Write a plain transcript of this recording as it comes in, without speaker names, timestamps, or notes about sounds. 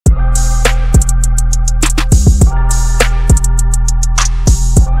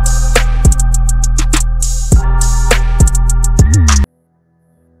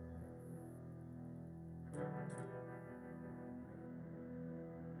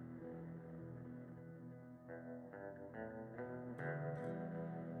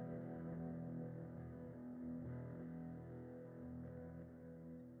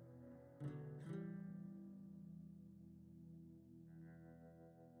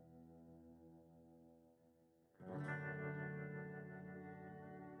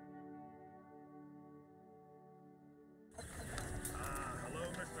Hello,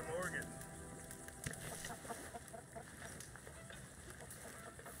 Mr. Morgan.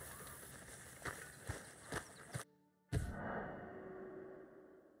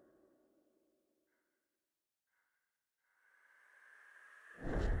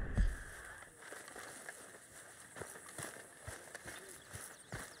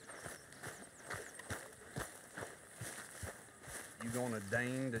 You gonna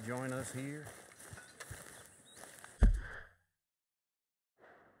deign to join us here?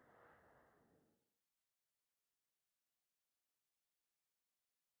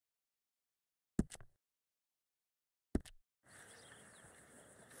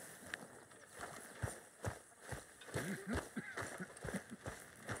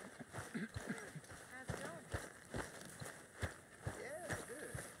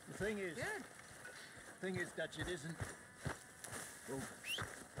 The thing is, Dutch, it isn't. Well,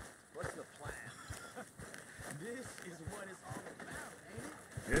 what's the plan? This is what it's all about, ain't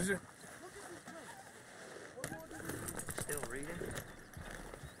it? Is it? Look at this place. What more do we need? Still reading?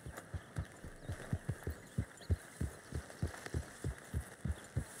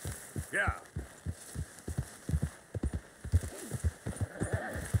 Yeah.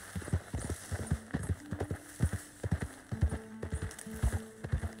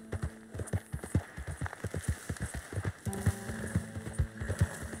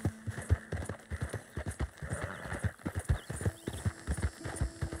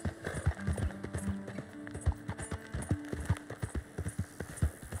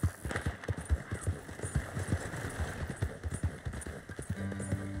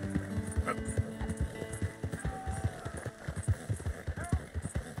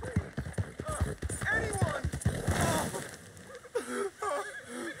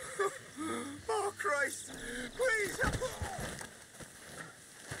 Oh, Christ! Please help!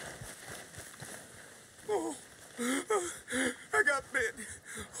 Oh, I got bit.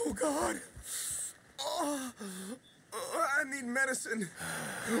 Oh, God. Oh, I need medicine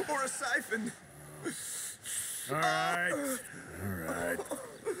or a siphon. All right. All right.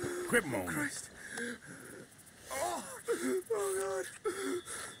 Quit moaning. Christ. Oh, oh,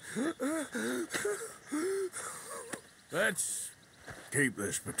 God. Let's keep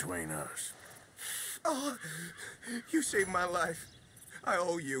this between us. Oh, you saved my life. I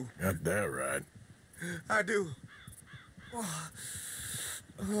owe you. Got that right. I do.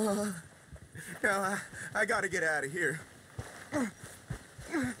 Now, I gotta get out of here.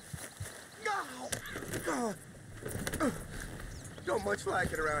 Don't much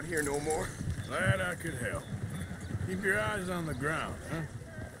like it around here no more. Glad I could help. Keep your eyes on the ground, huh?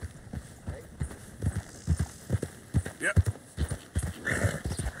 Yep.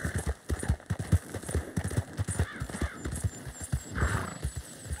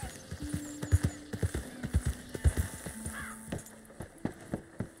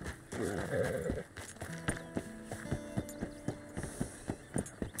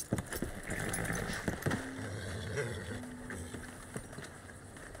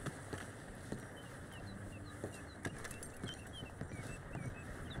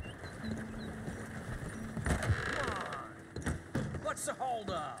 What's the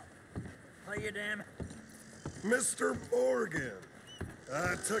holdup? Play you damn. Mr. Morgan,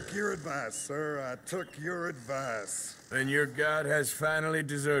 I took your advice, sir. I took your advice. Then your god has finally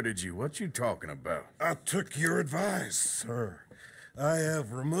deserted you. What you talking about? I took your advice, sir. I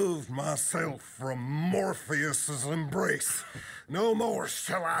have removed myself from Morpheus's embrace. No more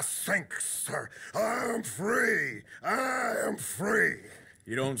shall I sink, sir. I am free. I am free.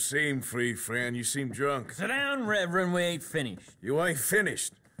 You don't seem free, friend. You seem drunk. Sit down, Reverend. We ain't finished. You ain't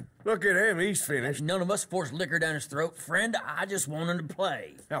finished. Look at him. He's finished. None of us forced liquor down his throat. Friend, I just wanted to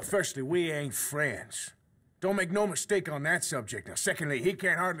play. Now, firstly, we ain't friends. Don't make no mistake on that subject. Now, secondly, he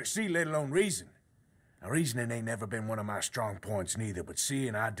can't hardly see, let alone reason. Now, reasoning ain't never been one of my strong points neither, but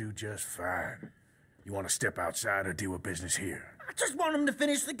seeing I do just fine. You want to step outside or deal with business here? I just want him to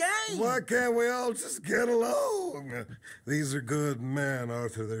finish the game. Why can't we all just get along? These are good men,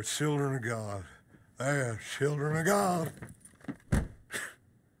 Arthur. They're children of God. They're children of God.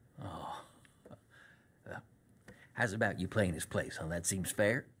 How's about you playing his place, huh? That seems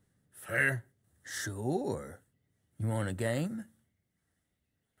fair? Fair? Sure. You want a game?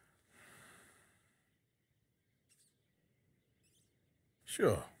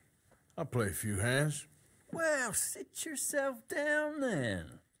 Sure. I'll play a few hands. Well, sit yourself down then.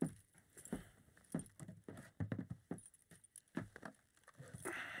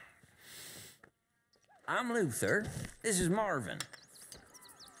 I'm Luther. This is Marvin.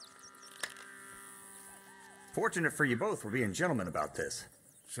 Fortunate for you both we're being gentlemen about this.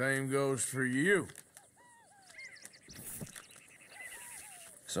 Same goes for you.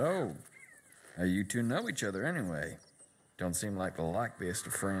 So, how you two know each other anyway? Don't seem like the likeliest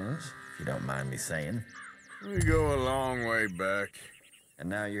of friends, if you don't mind me saying. We go a long way back. And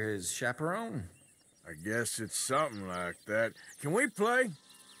now you're his chaperone? I guess it's something like that. Can we play?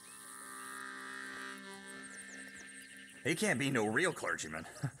 He can't be no real clergyman.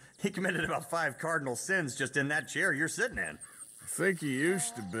 He committed about 5 cardinal sins just in that chair you're sitting in. I think he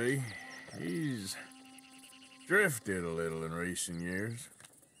used to be. He's drifted a little in recent years.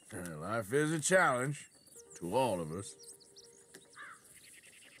 Life is a challenge to all of us.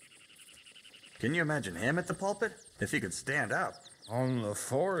 Can you imagine him at the pulpit? If he could stand up. On the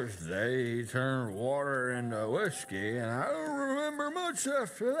 4th day, he turned water into whiskey, and I don't remember much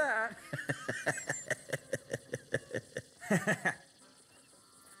after that.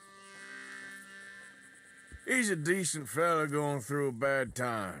 He's a decent fella going through a bad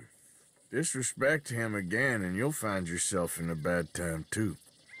time. Disrespect him again, and you'll find yourself in a bad time, too.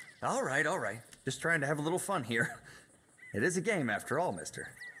 All right, all right. Just trying to have a little fun here. It is a game after all, mister.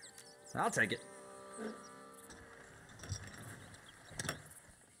 I'll take it.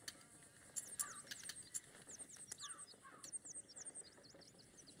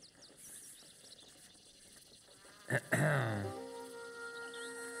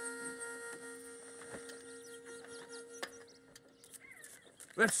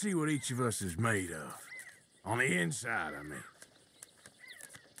 Let's see what each of us is made of. On the inside, I mean.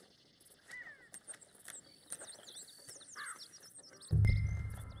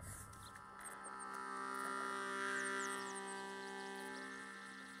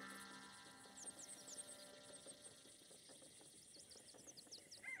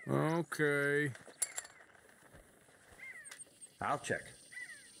 Okay. I'll check.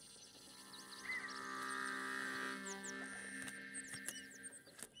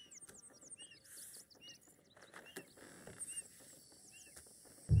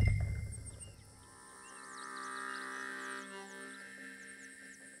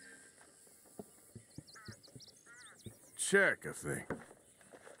 Check, I think.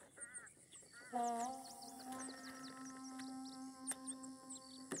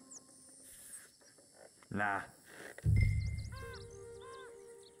 Nah.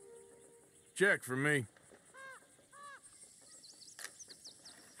 Check for me.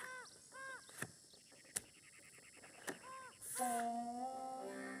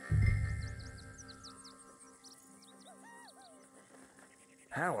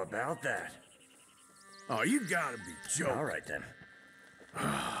 How about that? Oh, you gotta be joking. All right, then.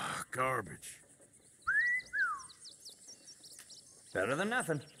 Garbage. Better than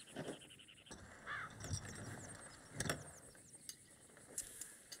nothing.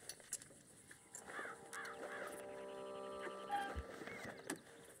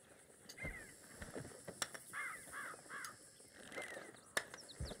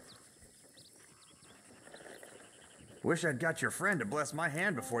 Wish I'd got your friend to bless my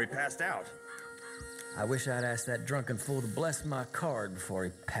hand before he passed out. I wish I'd asked that drunken fool to bless my card before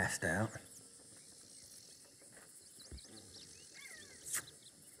he passed out.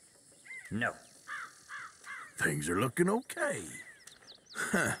 No. Things are looking okay.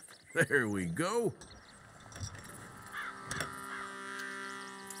 Huh, there we go.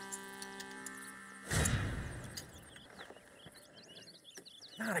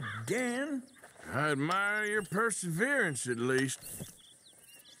 Not again. I admire your perseverance, at least.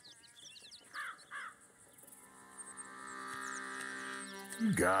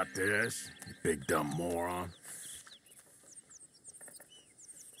 You got this, you big dumb moron.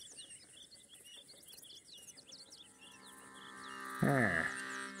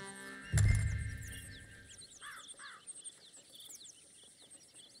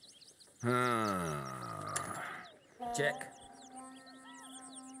 Check.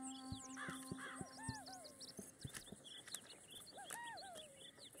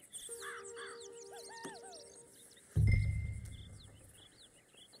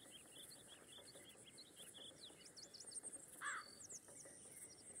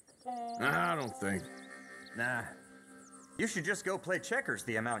 I don't think. Nah. You should just go play checkers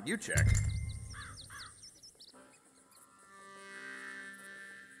the amount you check.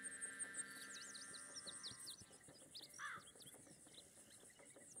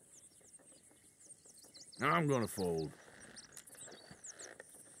 I'm gonna fold.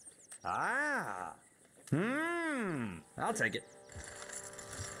 Ah. I'll take it.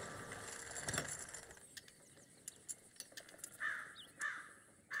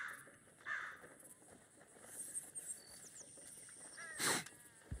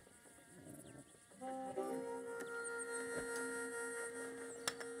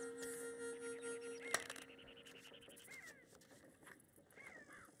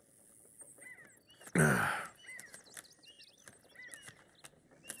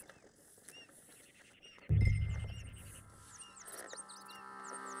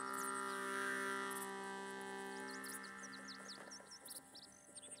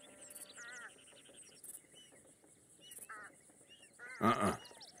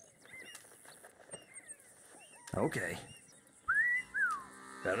 Okay.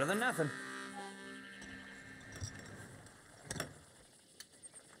 Better than nothing.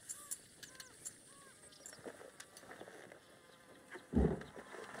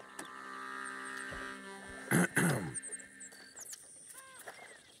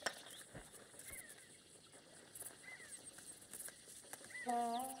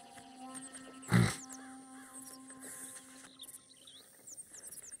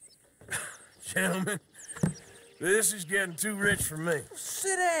 Gentlemen, this is getting too rich for me.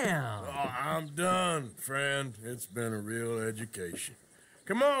 Sit down. Oh, I'm done, friend. It's been a real education.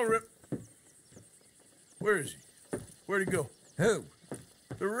 Come on, Rip. Where is he? Where'd he go? Who?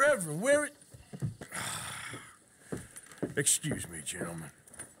 The Reverend. Where it? Excuse me, gentlemen.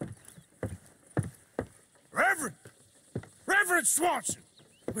 Reverend! Reverend Swanson!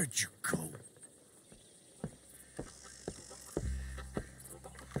 Where'd you go?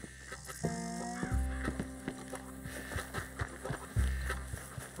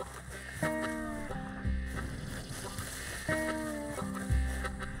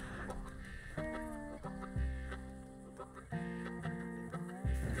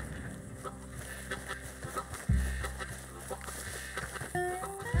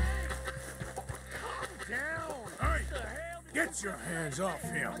 Get your hands off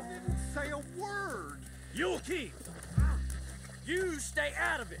him. I didn't say a word. You'll keep. You stay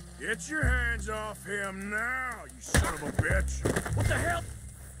out of it. Get your hands off him now, you son of a bitch. What the hell?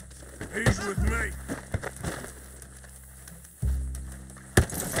 He's with me.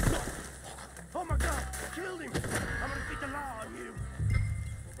 Oh my God, killed him. I'm gonna get the law on you.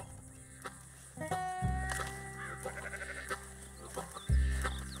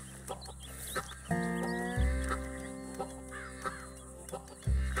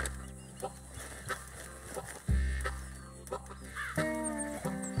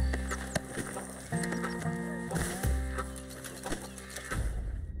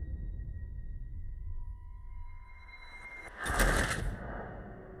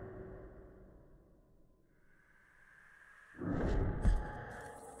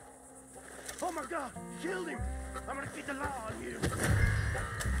 Oh my God, killed him. I'm gonna get the law on you.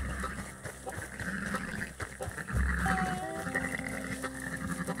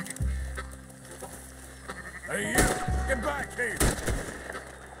 Hey, you! Get back here!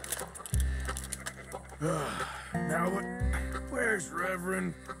 Now what? Where's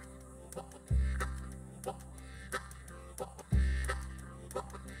Reverend?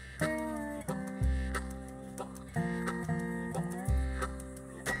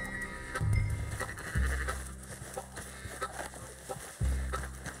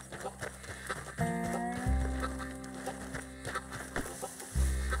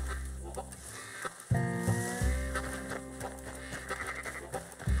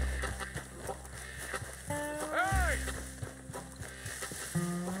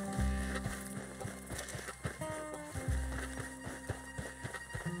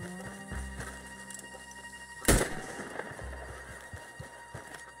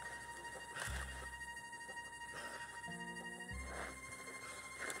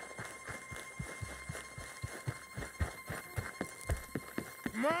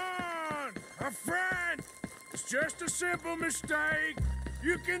 Come on, my friend! It's just a simple mistake.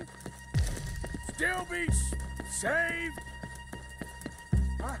 You can still be saved.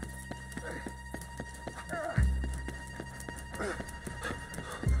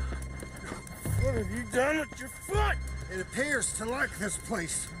 What have you done with your foot? It appears to like this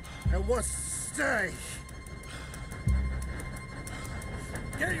place and wants to stay.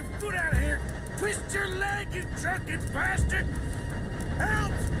 Get your foot out of here! Twist your leg, you drunken bastard!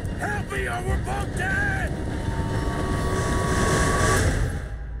 Help! Help me or we're both dead!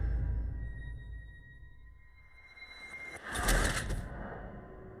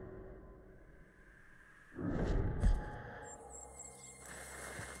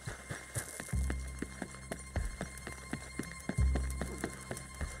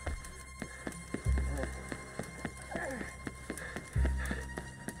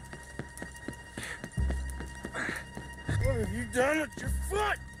 done with your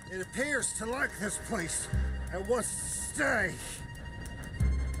foot? It appears to like this place and wants to stay.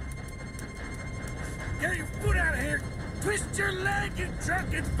 Get your foot out of here! Twist your leg, you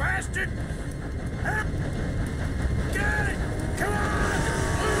drunken bastard! Up. Got it! Come on!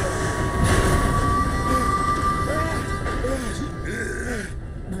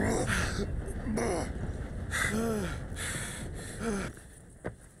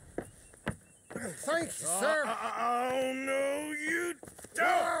 Thank you, sir. Oh, no, you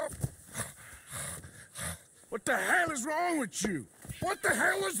don't! What the hell is wrong with you? What the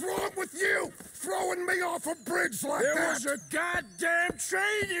hell is wrong with you? Throwing me off a bridge like that? There was a goddamn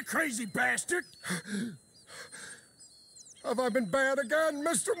train, you crazy bastard! Have I been bad again,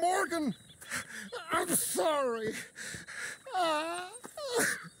 Mr. Morgan? I'm sorry. I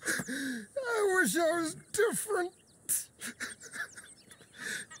wish I was different.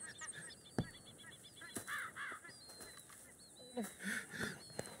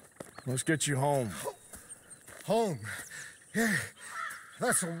 Let's get you home. Home? Yeah,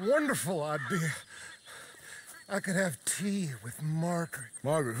 that's a wonderful idea. I could have tea with Margaret.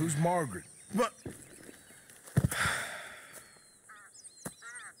 Margaret? Who's Margaret? What?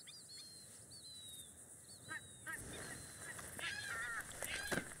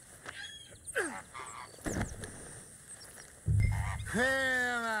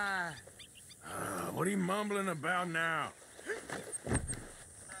 What are you mumbling about now?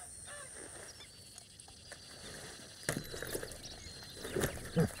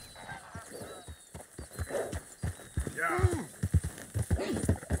 Yeah.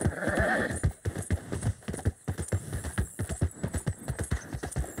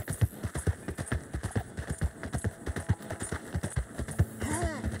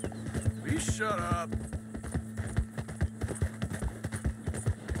 Will you shut up?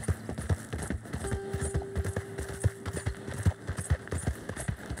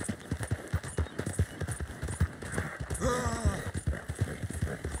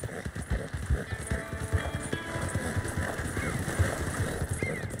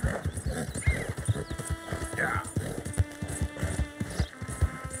 Yeah.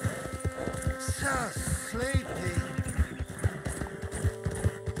 So sleepy.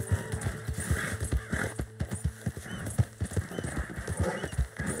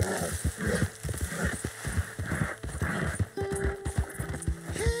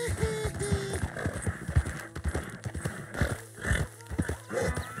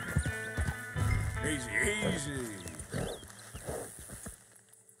 Easy, easy.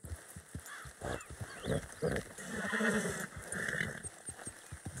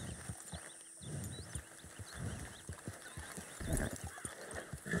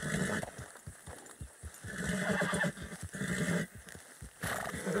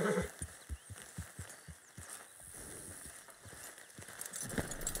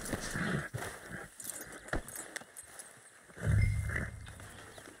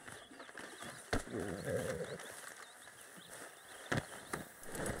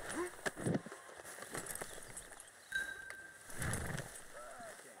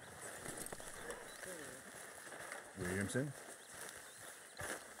 Williamson?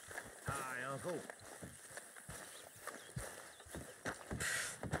 Hi, Uncle.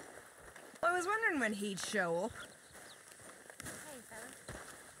 I was wondering when he'd show up.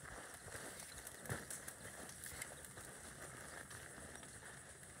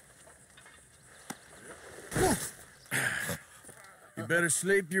 You better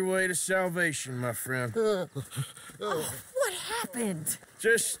sleep your way to salvation, my friend. What happened?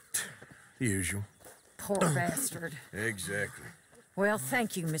 Just the usual. Poor bastard. Exactly. Well,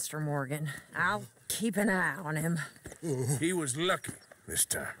 thank you, Mr. Morgan. I'll keep an eye on him. He was lucky this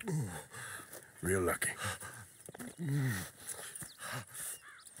time. Real lucky.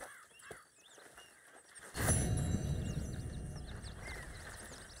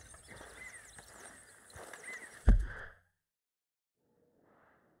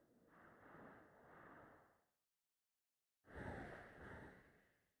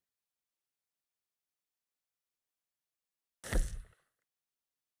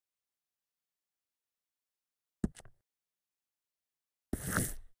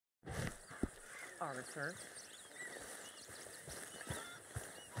 Arthur.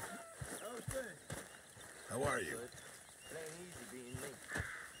 How are you?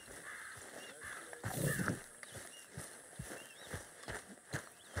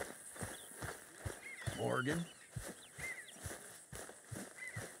 Morgan?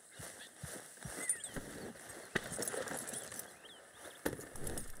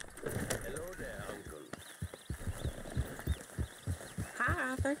 Hello there, Uncle. Hi,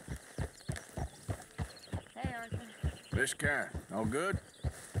 Arthur. Hey, Arthur. This guy, all good?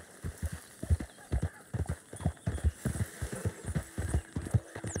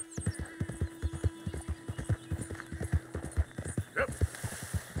 Yep.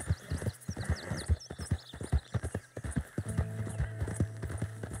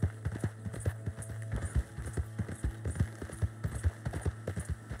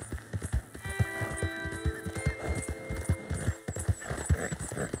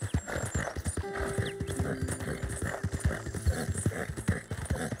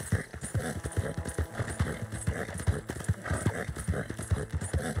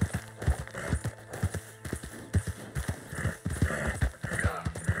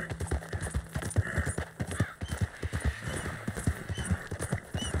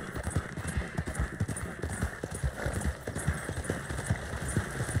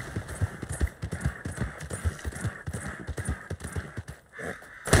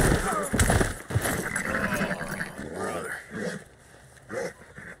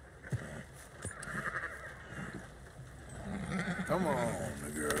 Come on,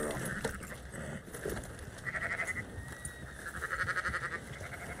 girl.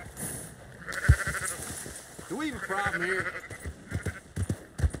 Do we have a problem here?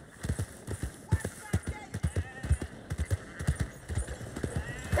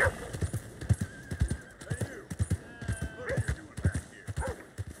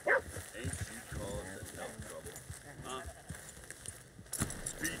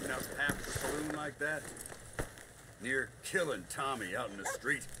 Beating up half the saloon like that? Near killing Tommy out in the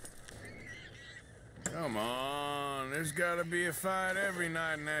street. Come on, there's gotta be a fight every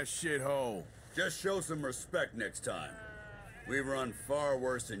night in that shithole. Just show some respect next time. We've run far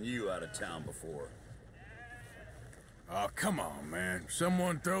worse than you out of town before. Oh, come on, man.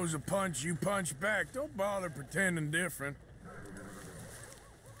 Someone throws a punch, you punch back. Don't bother pretending different.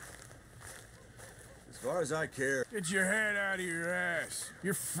 As far as I care... Get your head out of your ass.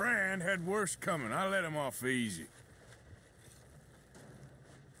 Your friend had worse coming. I let him off easy.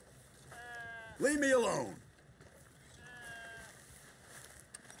 Leave me alone!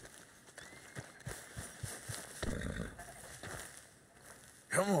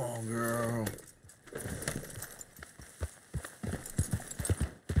 Come on, girl.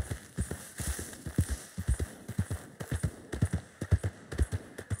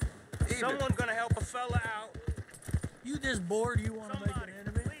 Someone gonna help a fella out. You this bored you want to make an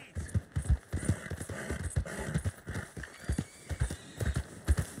enemy?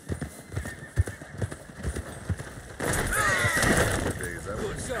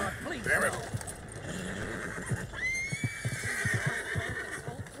 Good God, please. Damn it. This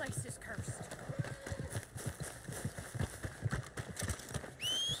whole place is cursed.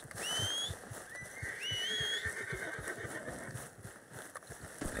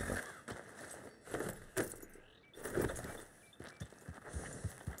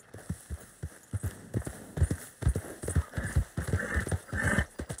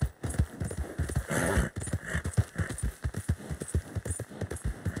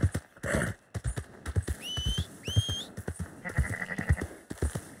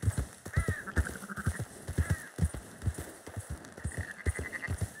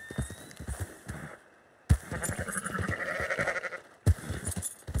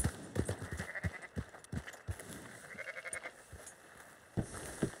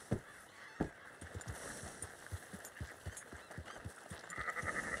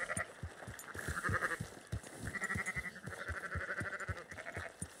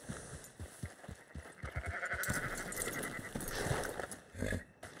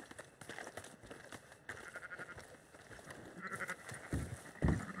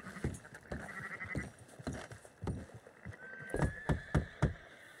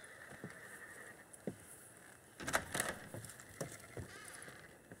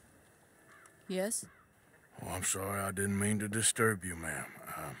 Yes? Oh, I'm sorry. I didn't mean to disturb you, ma'am.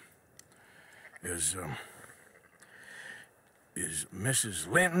 Is Mrs.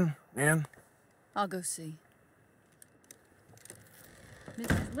 Linton in? I'll go see.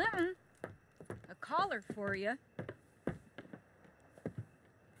 Mrs. Linton, a caller for you.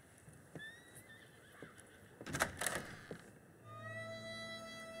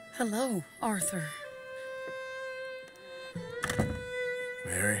 Hello, Arthur.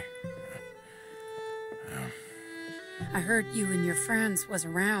 Mary? I heard you and your friends was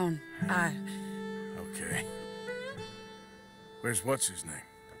around. Okay. Where's what's-his-name?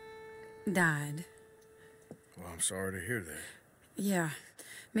 Died. Well, I'm sorry to hear that. Yeah,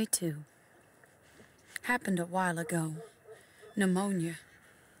 me too. Happened a while ago. Pneumonia.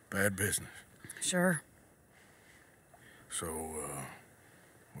 Bad business. Sure. So,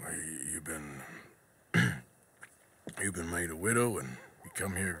 well, you been You've been made a widow and you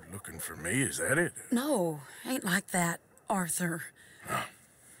come here looking for me, is that it? No, ain't like that, Arthur. Oh,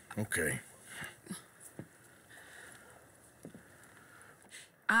 okay.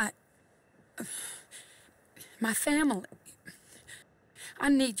 My family. I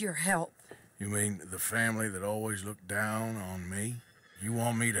need your help. You mean the family that always looked down on me? You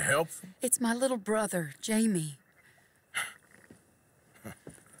want me to help them? It's my little brother, Jamie.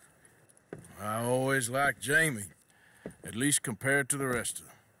 I always liked Jamie, at least compared to the rest of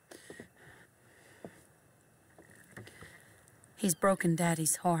them. He's broken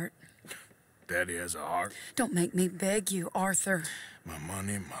Daddy's heart. Daddy has a heart. Don't make me beg you, Arthur. My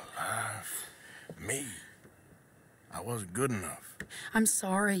money, my life, me. I wasn't good enough. I'm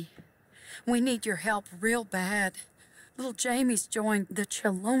sorry. We need your help real bad. Little Jamie's joined the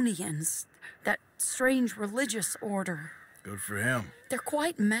Chelonians, that strange religious order. Good for him. They're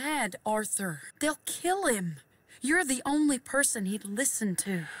quite mad, Arthur. They'll kill him. You're the only person he'd listen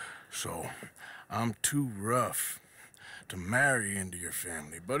to. So, I'm too rough to marry into your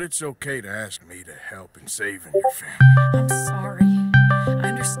family, but it's okay to ask me to help in saving your family. I'm sorry. I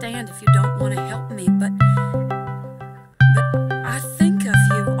understand if you don't want to help me, but I think of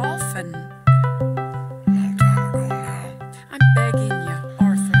you often. Long time ago now. I'm begging you,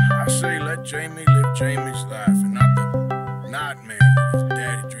 Arthur. I say let Jamie live Jamie's life and not the nightmare that his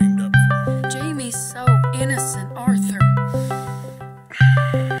daddy dreamed up for him. Jamie's so innocent, Arthur.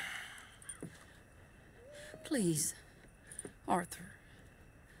 Please, Arthur.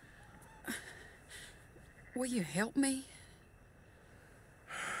 Will you help me?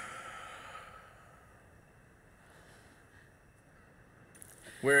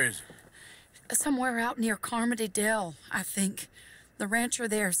 Where is he? Somewhere out near Carmody Dell, I think. The rancher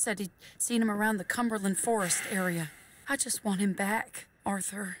there said he'd seen him around the Cumberland Forest area. I just want him back,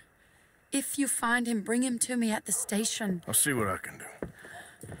 Arthur. If you find him, bring him to me at the station. I'll see what I can do.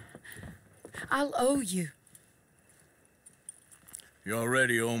 I'll owe you. You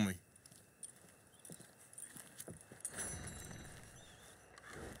already owe me.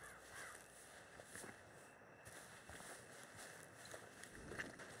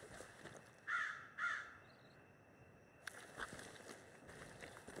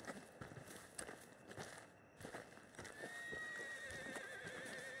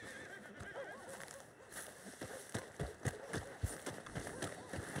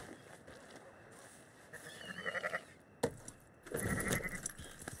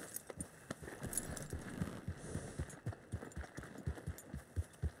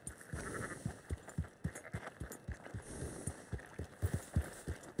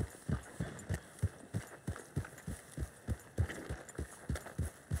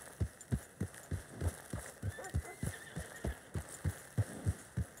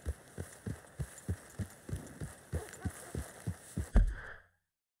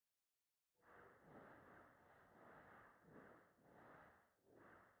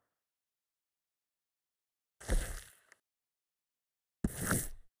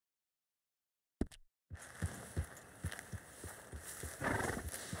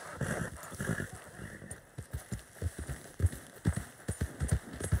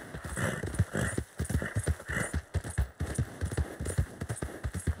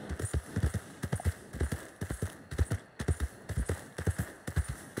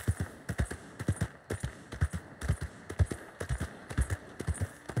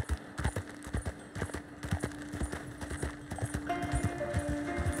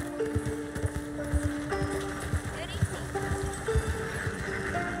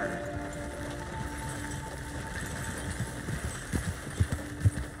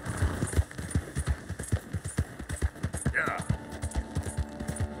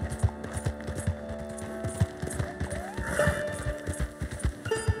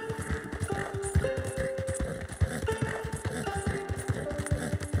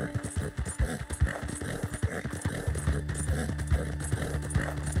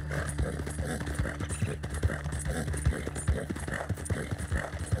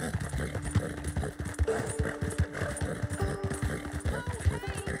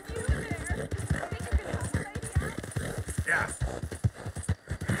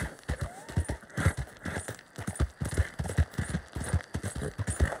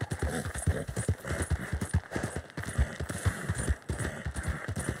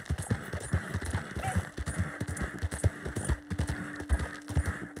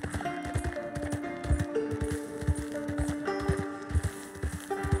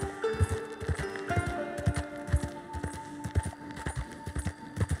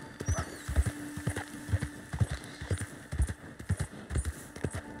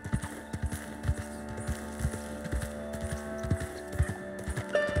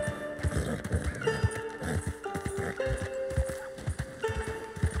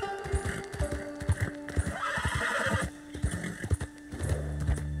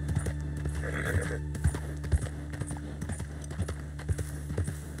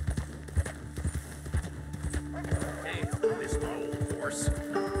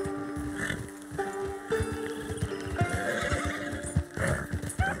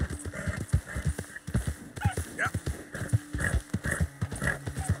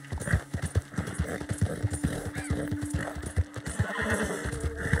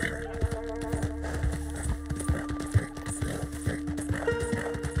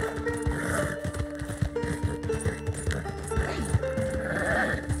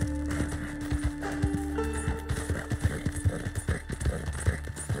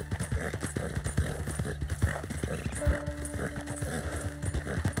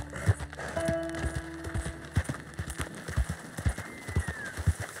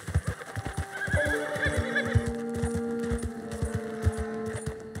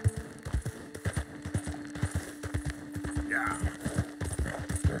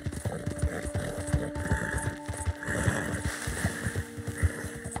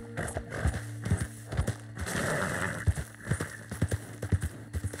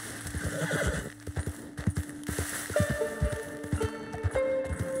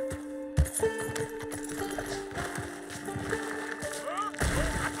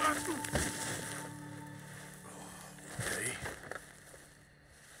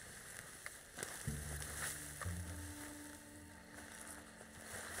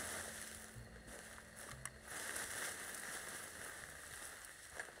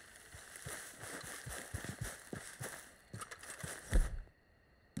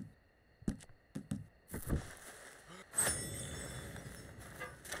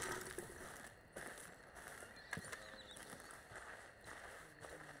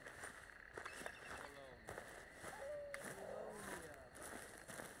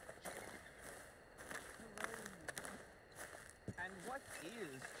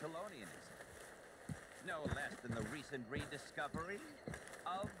 no less than the recent rediscovery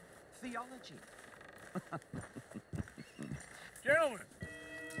of theology. Gentlemen!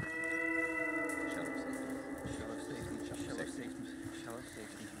 Shell of safety. Shell of safety. Shell of safety. Shell of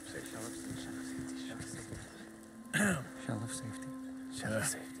safety. Shell of safety. Shell of safety. Shell of safety. Shell of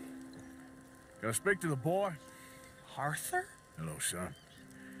safety. Can I speak to the boy? Arthur? Hello, son.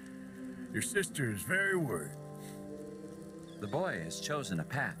 Your sister is very worried. The boy has chosen a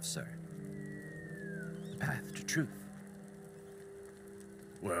path, sir. The path to truth.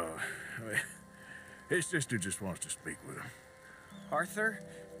 Well, his sister just wants to speak with him. Arthur,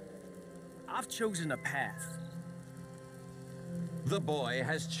 I've chosen a path. The boy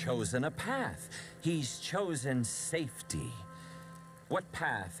has chosen a path. He's chosen safety. What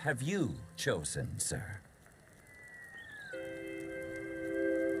path have you chosen, sir?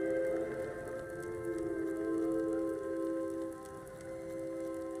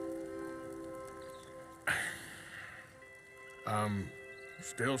 I'm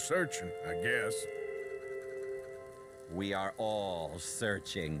still searching, I guess. We are all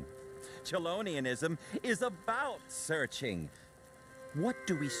searching. Chelonianism is about searching. What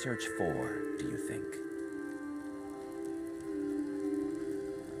do we search for, do you think?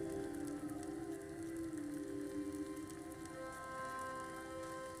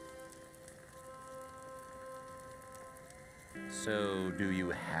 So, do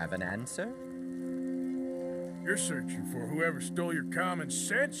you have an answer? You're searching for whoever stole your common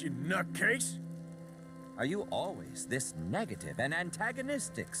sense, you nutcase. Are you always this negative and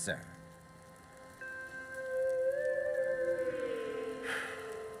antagonistic, sir?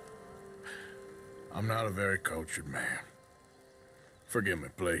 I'm not a very cultured man. Forgive me,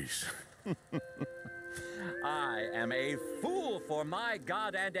 please. I am a fool for my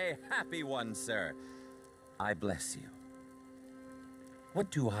God and a happy one, sir. I bless you. What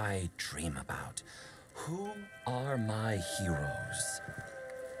do I dream about? Who are my heroes?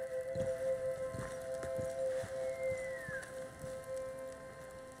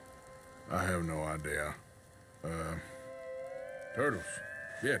 I have no idea. Turtles.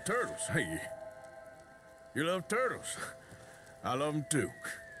 Yeah, turtles. Hey, you love turtles. I love them too.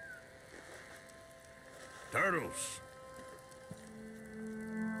 Turtles.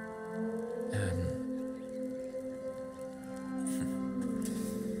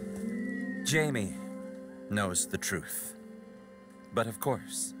 Jamie knows the truth. But of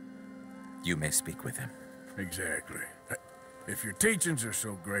course, you may speak with him. Exactly. If your teachings are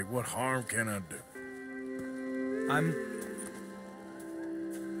so great, what harm can I do?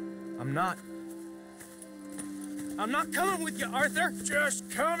 I'm not coming with you, Arthur!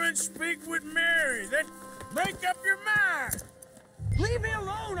 Just come and speak with Mary, then make up your mind! Leave me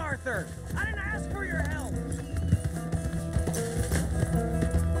alone, Arthur! I didn't ask for your help!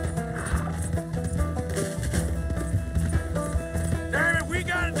 Damn it, we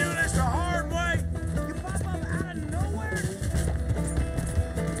gotta do this the hard way! You pop up out of nowhere?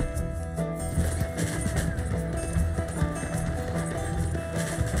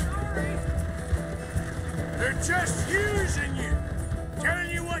 Sorry! They're just using you!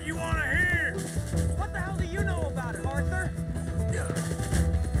 Telling you what you want to hear! What the hell do you know about it, Arthur?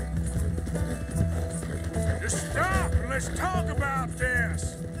 Just stop and let's talk about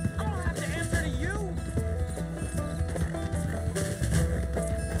this! I don't have to answer to you!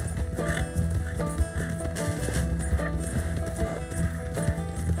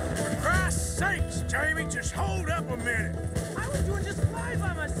 For Christ's sakes, Jamie, just hold up a minute! I was doing just fine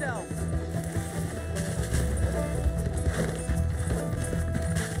by myself!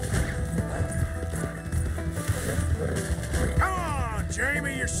 Come on,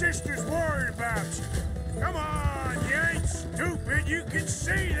 Jamie, your sister's worried about you. Come on, you ain't stupid. You can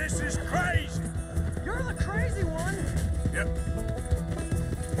see this is crazy. You're the crazy one! Yep.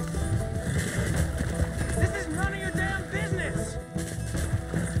 This is none of your damn business!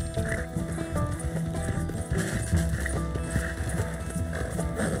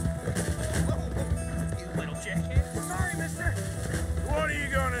 You little jackass. Sorry, mister. What are you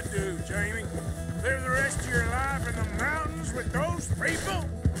gonna do, Jamie? Live the rest of your life in the mountains with those people?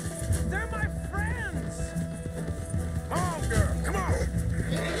 They're my friends! Come on, girl, come on!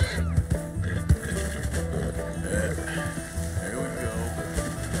 There we go.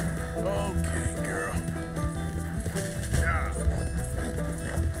 Okay,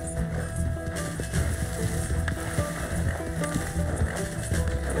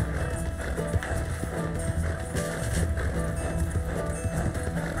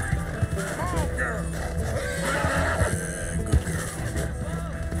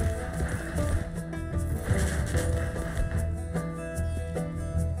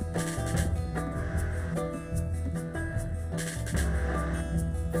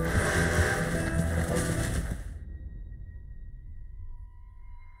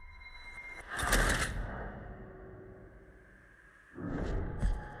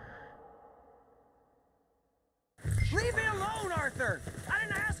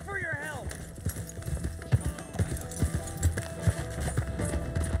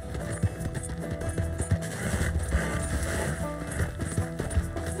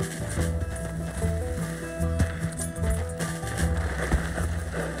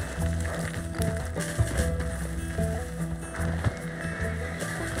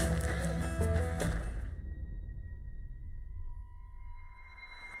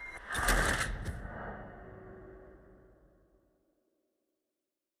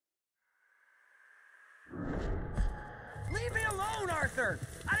 Arthur!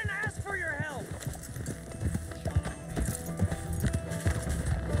 I didn't ask for your help!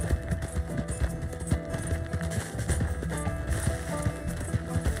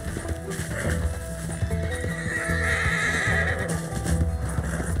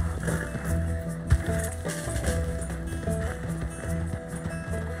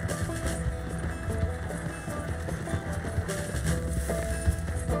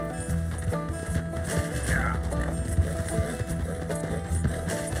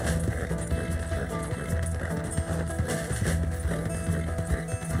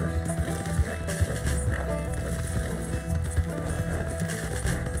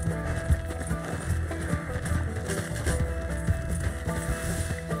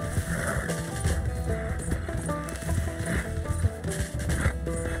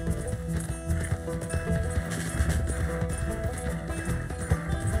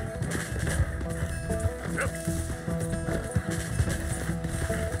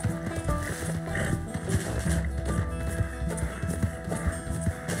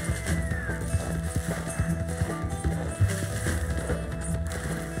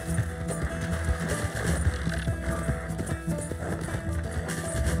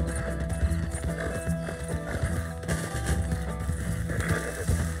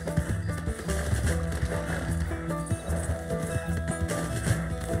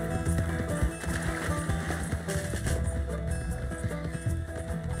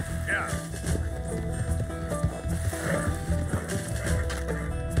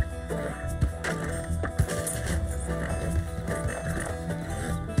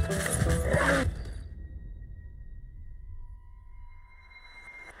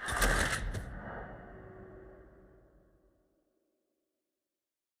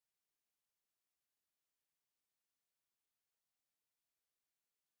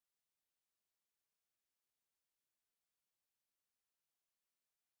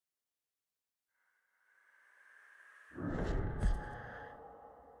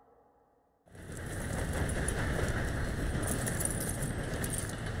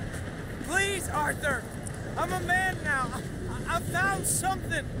 Please, Arthur! I'm a man now. I found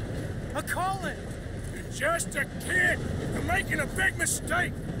something. A calling. You're just a kid. You're making a big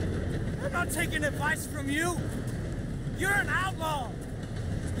mistake. I'm not taking advice from you. You're an outlaw.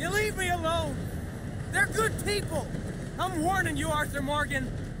 You leave me alone. They're good people. I'm warning you, Arthur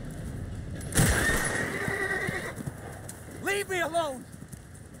Morgan. Leave me alone.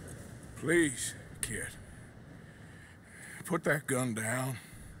 Please, kid. Put that gun down.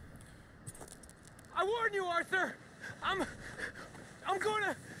 I warn you, Arthur. I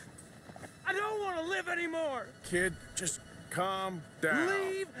don't want to live anymore. Kid, just calm down.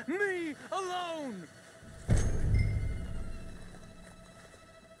 Leave me alone.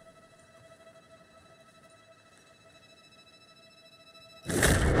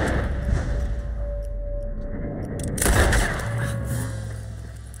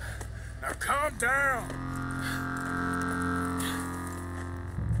 Now calm down.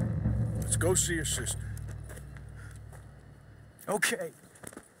 Let's go see your sister. Okay.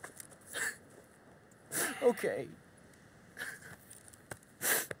 Okay.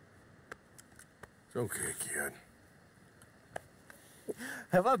 It's okay, kid.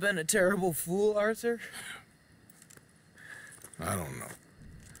 Have I been a terrible fool, Arthur? I don't know.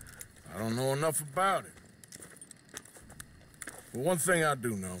 I don't know enough about it. But one thing I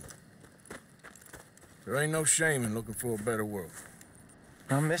do know. There ain't no shame in looking for a better world.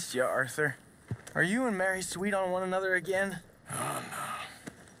 I missed you, Arthur. Are you and Mary sweet on one another again? Oh,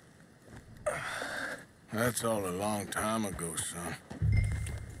 no. That's all a long time ago, son.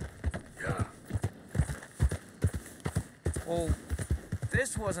 Yeah. Well,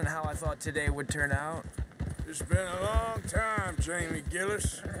 this wasn't how I thought today would turn out. It's been a long time, Jamie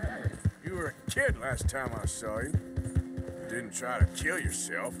Gillis. You were a kid last time I saw you. You didn't try to kill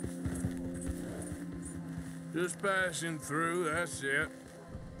yourself. Just passing through, that's it.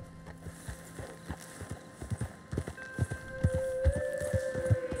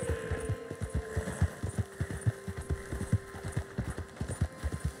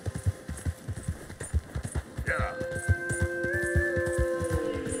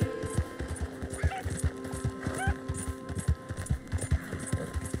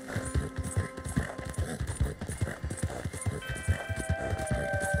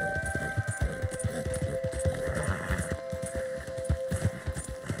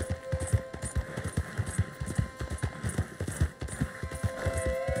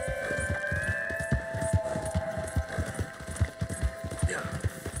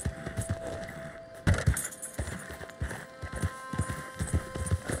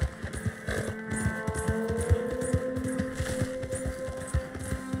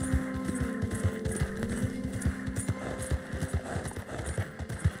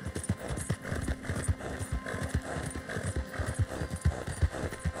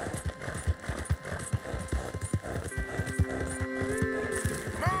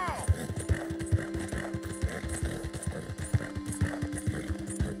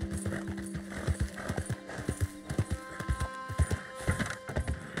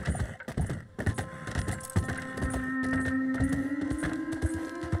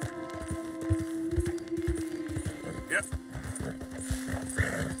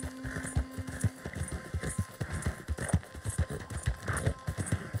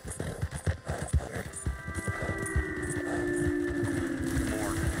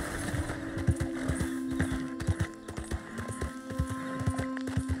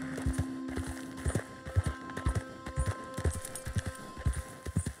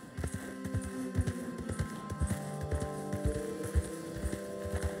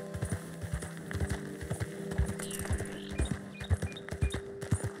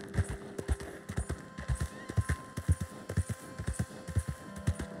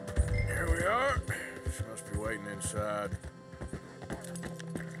 inside.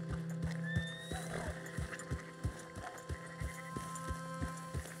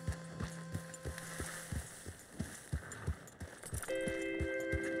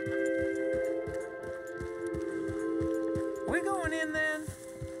 We going in then?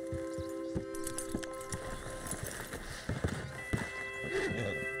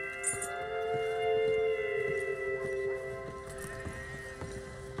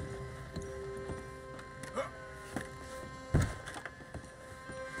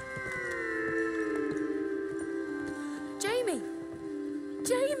 Jamie!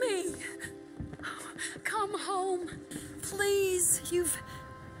 Jamie! Come home. Please,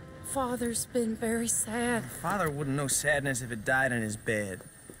 Father's been very sad. Father wouldn't know sadness if it died in his bed.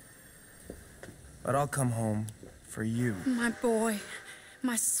 But I'll come home for you. My boy.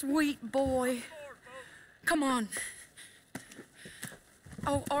 My sweet boy. Come on.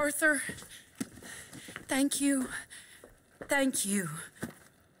 Oh, Arthur. Thank you. Thank you.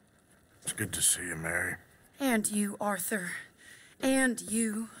 It's good to see you, Mary. And you, Arthur. And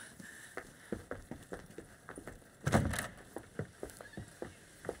you.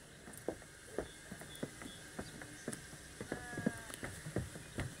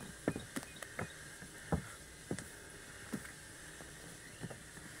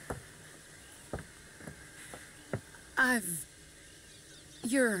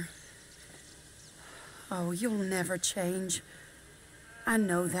 Oh, you'll never change. I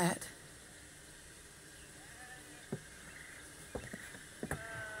know that.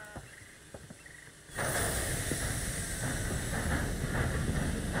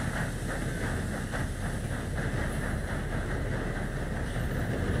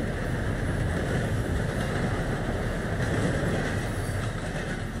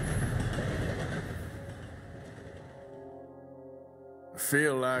 I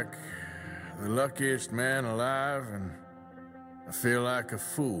feel like the luckiest man alive, and I feel like a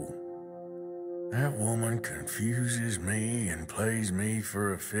fool. That woman confuses me and plays me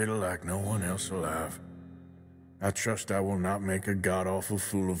for a fiddle like no one else alive. I trust I will not make a god-awful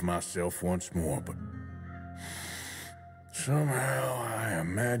fool of myself once more, but somehow I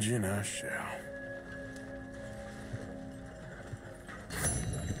imagine I shall.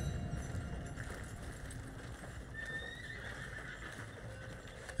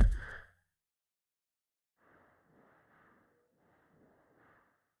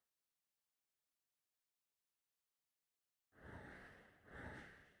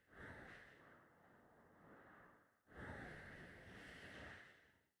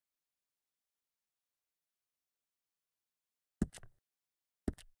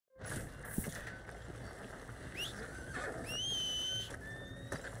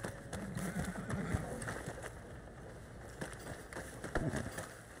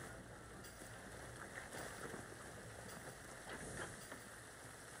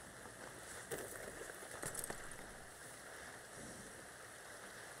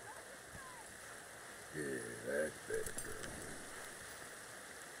 Yeah, that's better, girl.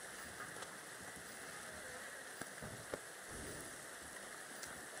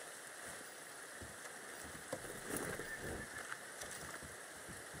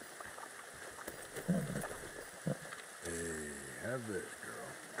 Hey, have this, girl.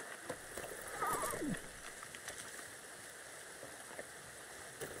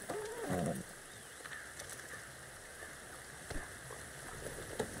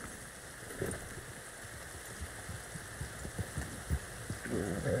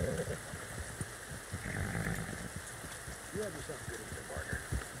 You have yourself a good evening, partner.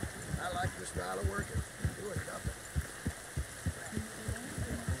 I like your style of working. Doing nothing.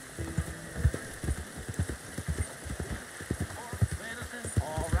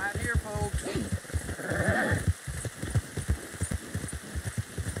 All right here, folks.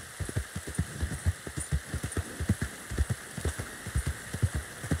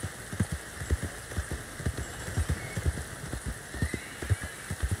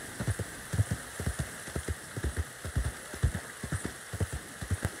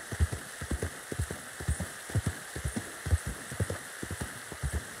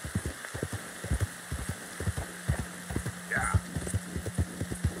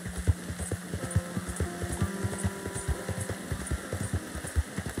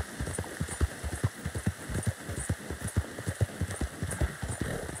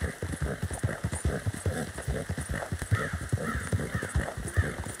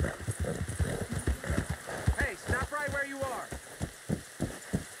 Hey, stop right where you are.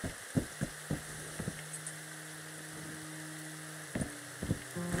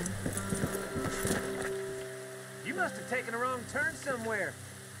 You must have taken a wrong turn somewhere.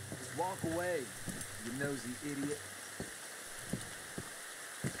 Just walk away. you nosy idiot.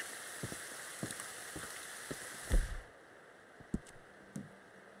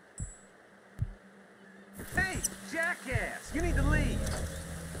 Hey, jackass! You need to leave.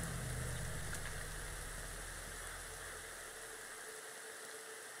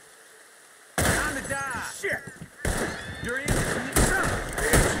 Time to die! Shit! You're in.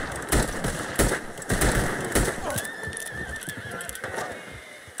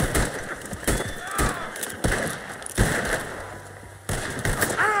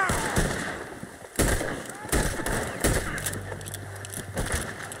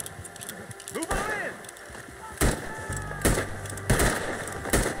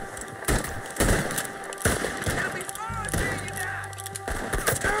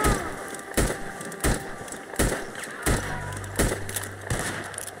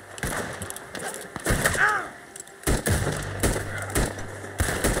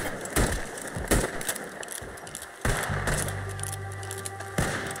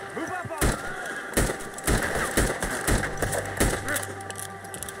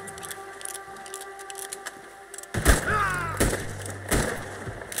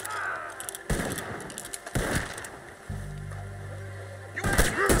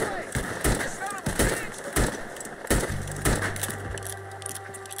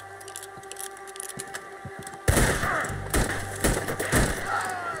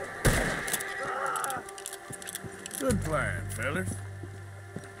 Good plan, fellas.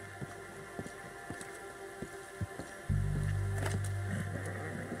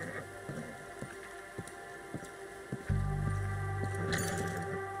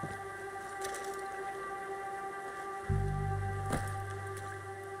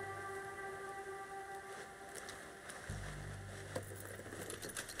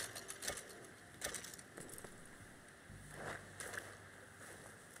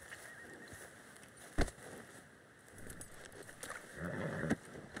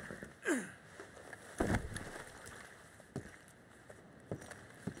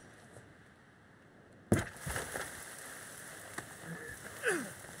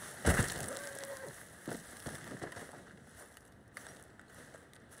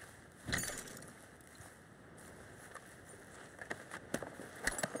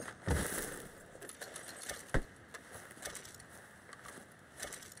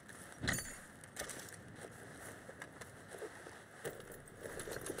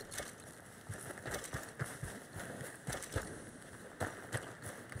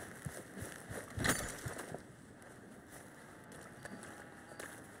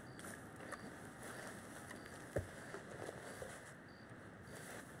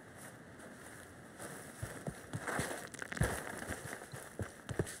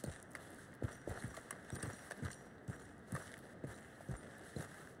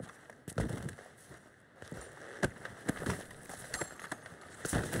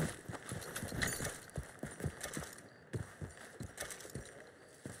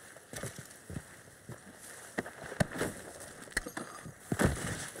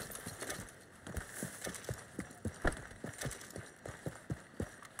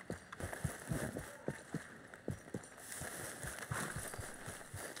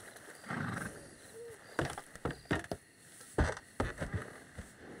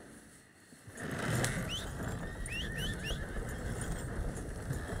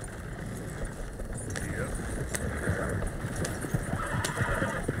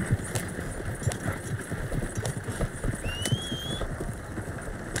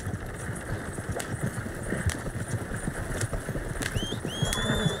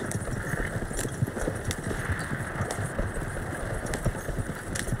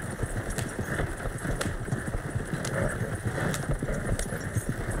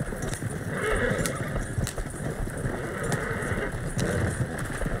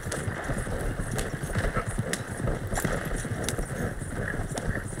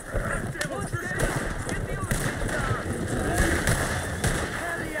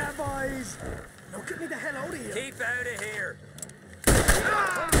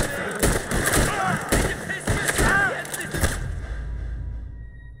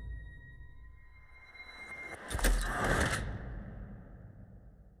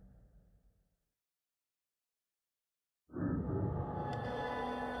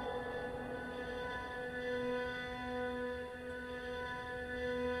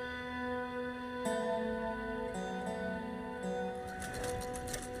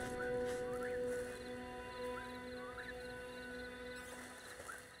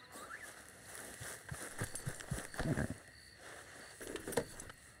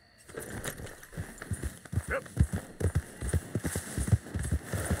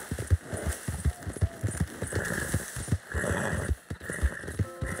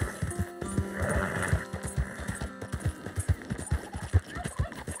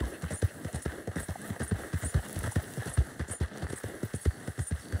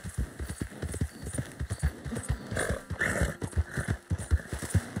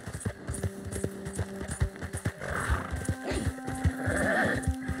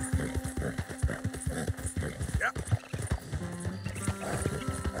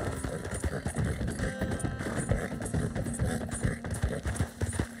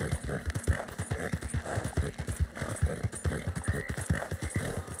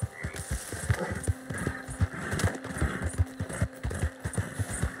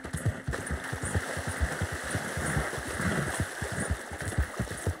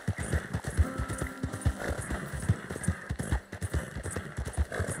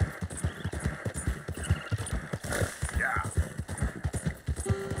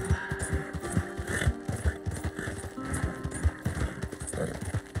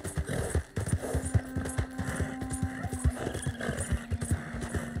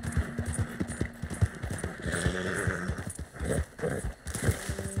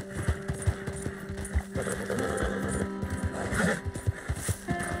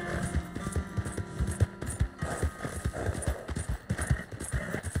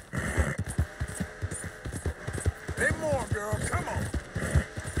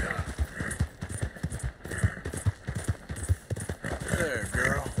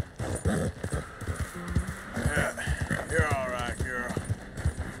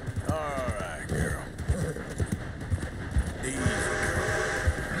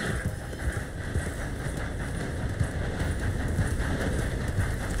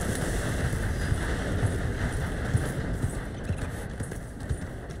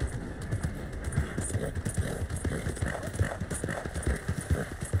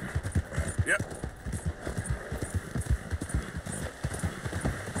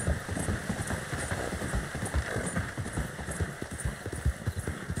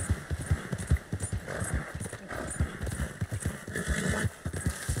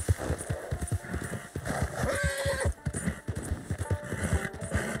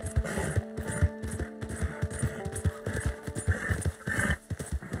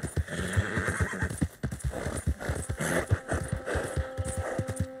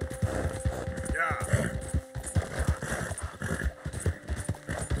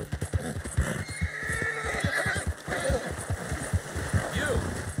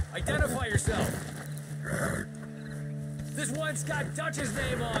 It's got Dutch's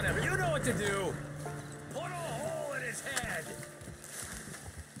name on him. You know what to do. Put a hole in his head.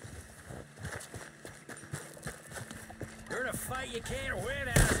 You're in a fight you can't win,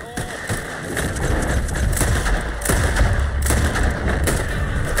 asshole.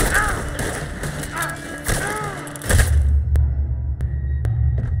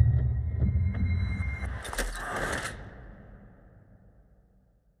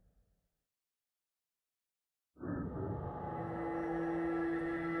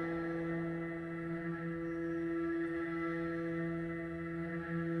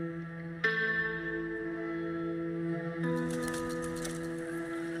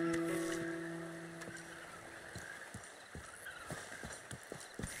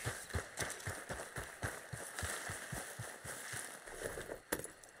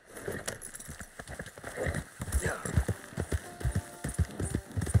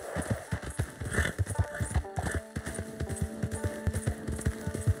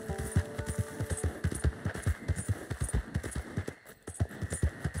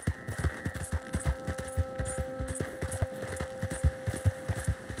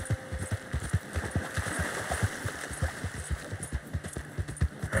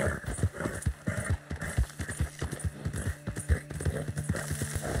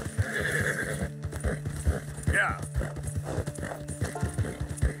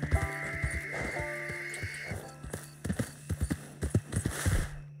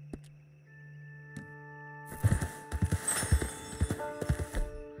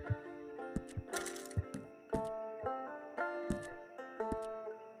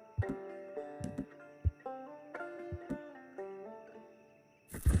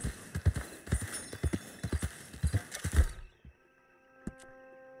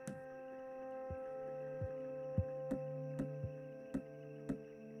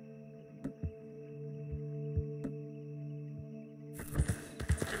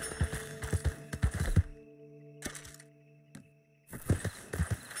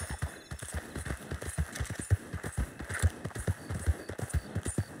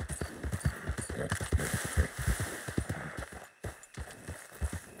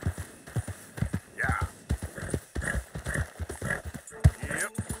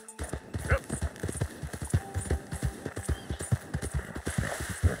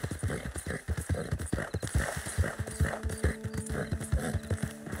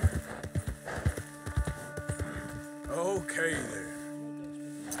 Okay there.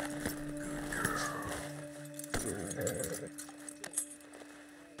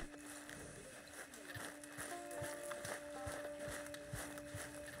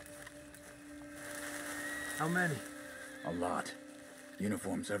 How many? A lot.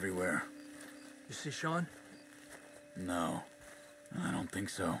 Uniforms everywhere. You see Sean? No, I don't think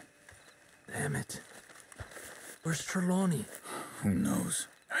so. Damn it. Where's Trelawney? Who knows?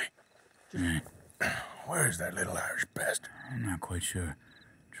 Where's that little Irish bastard? I'm not quite sure.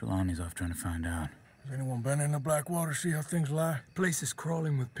 Trelawney's off trying to find out. Has anyone been in the Blackwater, see how things lie? Place is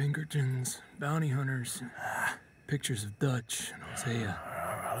crawling with Pinkertons, bounty hunters, pictures of Dutch and Hosea.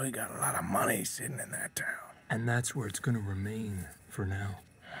 Well, we got a lot of money sitting in that town. And that's where it's gonna remain for now.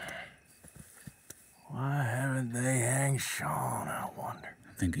 Why haven't they hanged Sean, I wonder?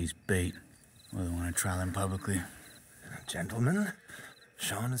 I think he's bait. Well, they want to trial him publicly. Gentlemen,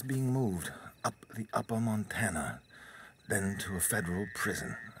 Sean is being moved up the upper Montana, then to a federal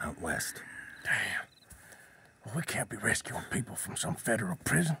prison out west. Damn. Well, we can't be rescuing people from some federal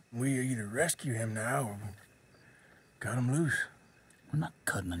prison. We either rescue him now or cut him loose. We're not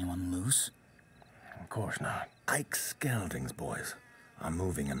cutting anyone loose. Of course not. Ike Skelding's boys are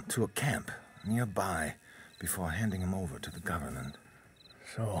moving him to a camp nearby before handing him over to the government.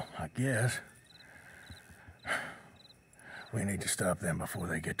 So, I guess we need to stop them before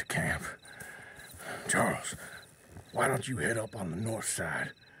they get to camp. Charles, why don't you head up on the north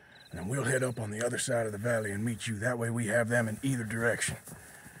side, and then we'll head up on the other side of the valley and meet you. That way we have them in either direction.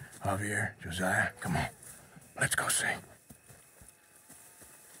 Javier, Josiah, come on. Let's go see.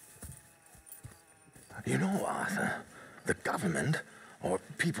 You know, Arthur, the government, or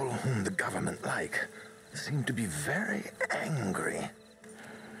people whom the government like, seem to be very angry.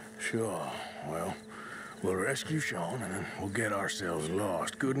 Sure. Well, we'll rescue Sean, and then we'll get ourselves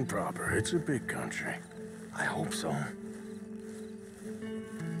lost, good and proper. It's a big country. I hope so.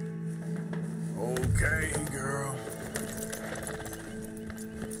 Okay, girl.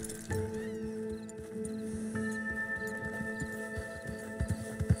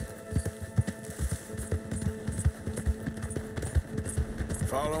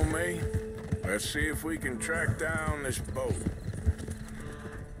 Follow me. Let's see if we can track down this boat.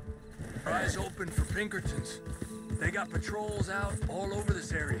 Eyes open for Pinkertons. They got patrols out all over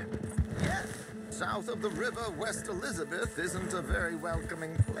this area. Yes. South of the river, West Elizabeth isn't a very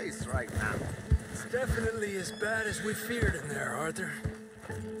welcoming place right now. It's definitely as bad as we feared in there, Arthur.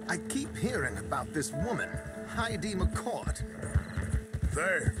 I keep hearing about this woman, Heidi McCourt.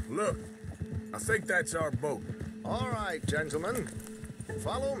 There, look. I think that's our boat. All right, gentlemen.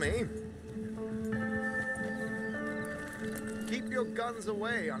 Follow me. Keep your guns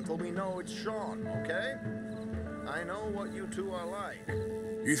away until we know it's Sean, okay? I know what you two are like.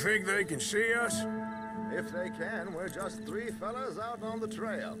 You think they can see us? If they can, we're just three fellas out on the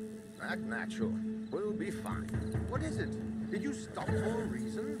trail. Act natural. We'll be fine. What is it? Did you stop for a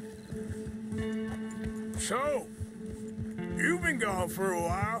reason? So, you've been gone for a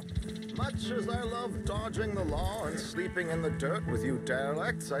while. Much as I love dodging the law and sleeping in the dirt with you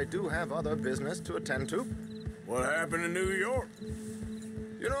derelicts, I do have other business to attend to. What happened in New York?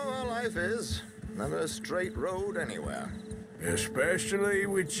 You know how life is. Never a straight road anywhere. Especially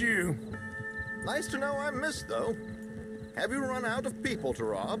with you. Nice to know I'm missed, though. Have you run out of people to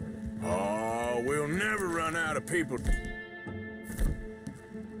rob? Oh, we'll never run out of people to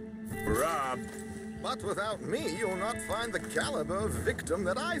rob. But without me, you'll not find the caliber of victim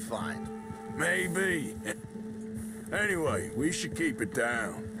that I find. Maybe. Anyway, we should keep it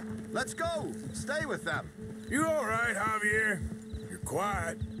down. Let's go. Stay with them. You all right, Javier? You're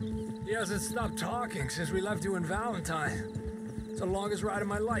quiet. He hasn't stopped talking since we left you in Valentine. It's the longest ride of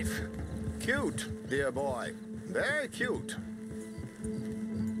my life. Cute, dear boy. Very cute.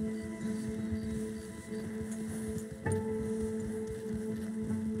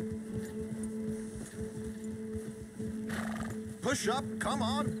 Push up, come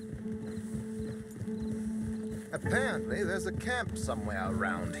on. Apparently, there's a camp somewhere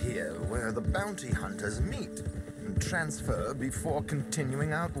around here where the bounty hunters meet and transfer before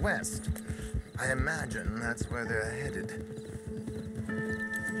continuing out west. I imagine that's where they're headed.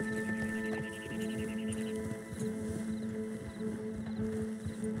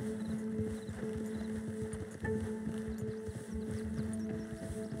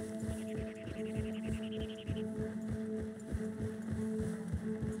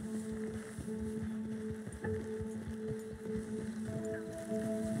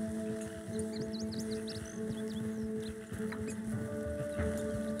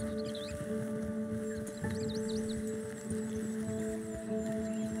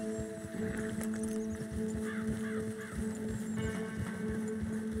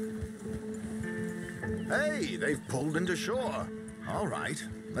 Hey, they've pulled into shore. All right,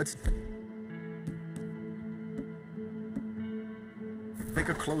 let's take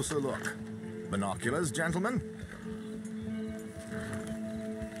a closer look. Binoculars, gentlemen?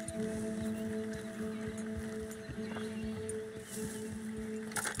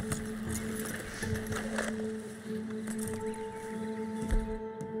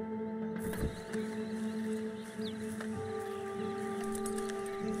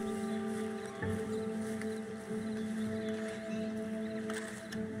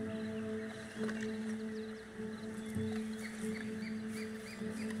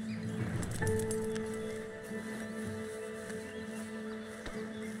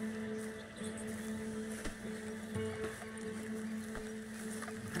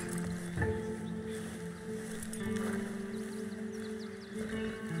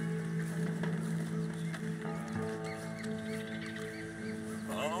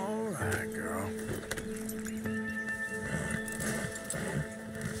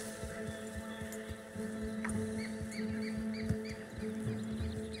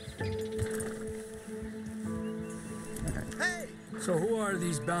 So who are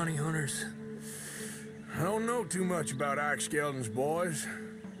these bounty hunters? I don't know too much about Ike Skeldon's boys,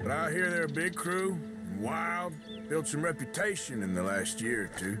 but I hear they're a big crew, wild, built some reputation in the last year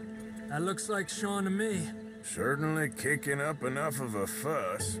or two. That looks like Sean to me. Certainly kicking up enough of a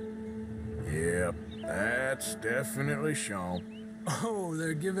fuss. Yep, that's definitely Sean. Oh,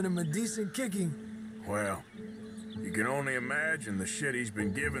 they're giving him a decent kicking. Well, you can only imagine the shit he's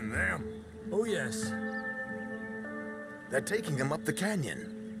been giving them. Oh, yes. They're taking him up the canyon.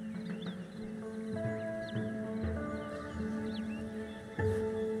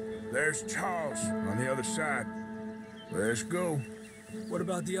 There's Charles on the other side. Let's go. What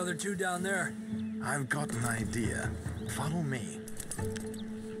about the other two down there? I've got an idea. Follow me.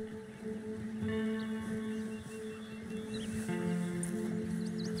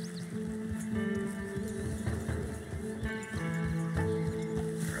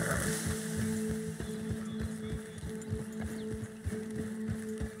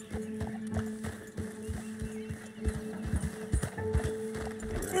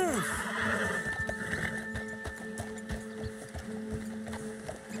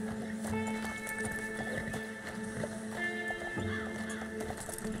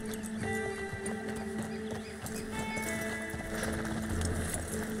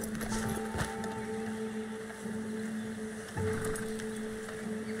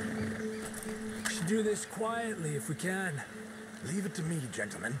 do this quietly if we can. Leave it to me,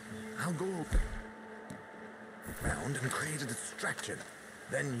 gentlemen. I'll go around and create a distraction.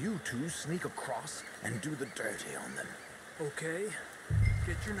 Then you two sneak across and do the dirty on them. Okay.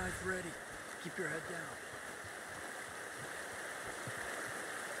 Get your knife ready. Keep your head down.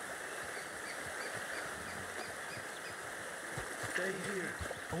 Stay here.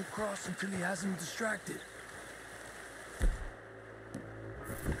 Don't cross until he has him distracted.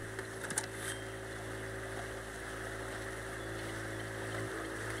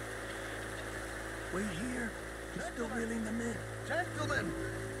 Wait here. He's still reeling them in. Gentlemen,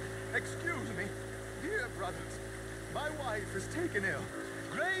 excuse me. Dear brothers, my wife is taken ill.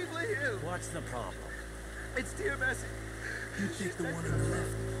 Gravely ill. What's the problem? It's dear Bessie. You take the one on the left.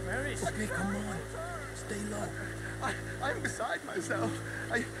 Where is she? Okay, come on. Stay low. I'm beside myself.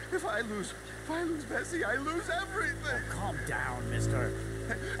 If I lose Bessie, I lose everything. Oh, calm down, mister.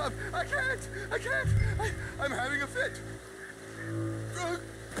 I can't. I'm having a fit.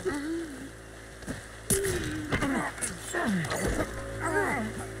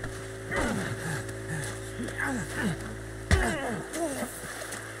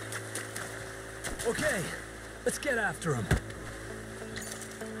 Okay, let's get after him.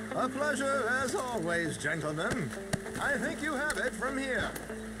 A pleasure as always, gentlemen. I think you have it from here.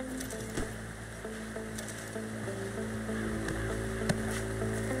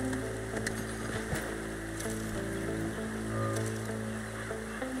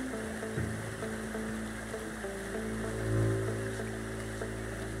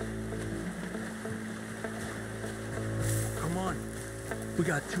 Come on. We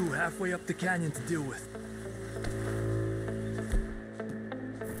got two halfway up the canyon to deal with.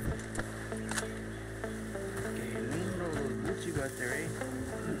 You got there, eh?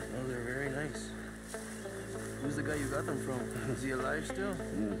 Oh, they're very nice. Who's the guy you got them from? Is he alive still?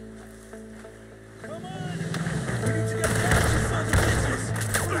 Come on! We need to get back, you sons of bitches!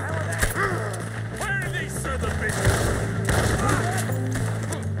 What the hell are they? Where are these sons of bitches?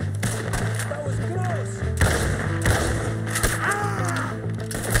 That was close!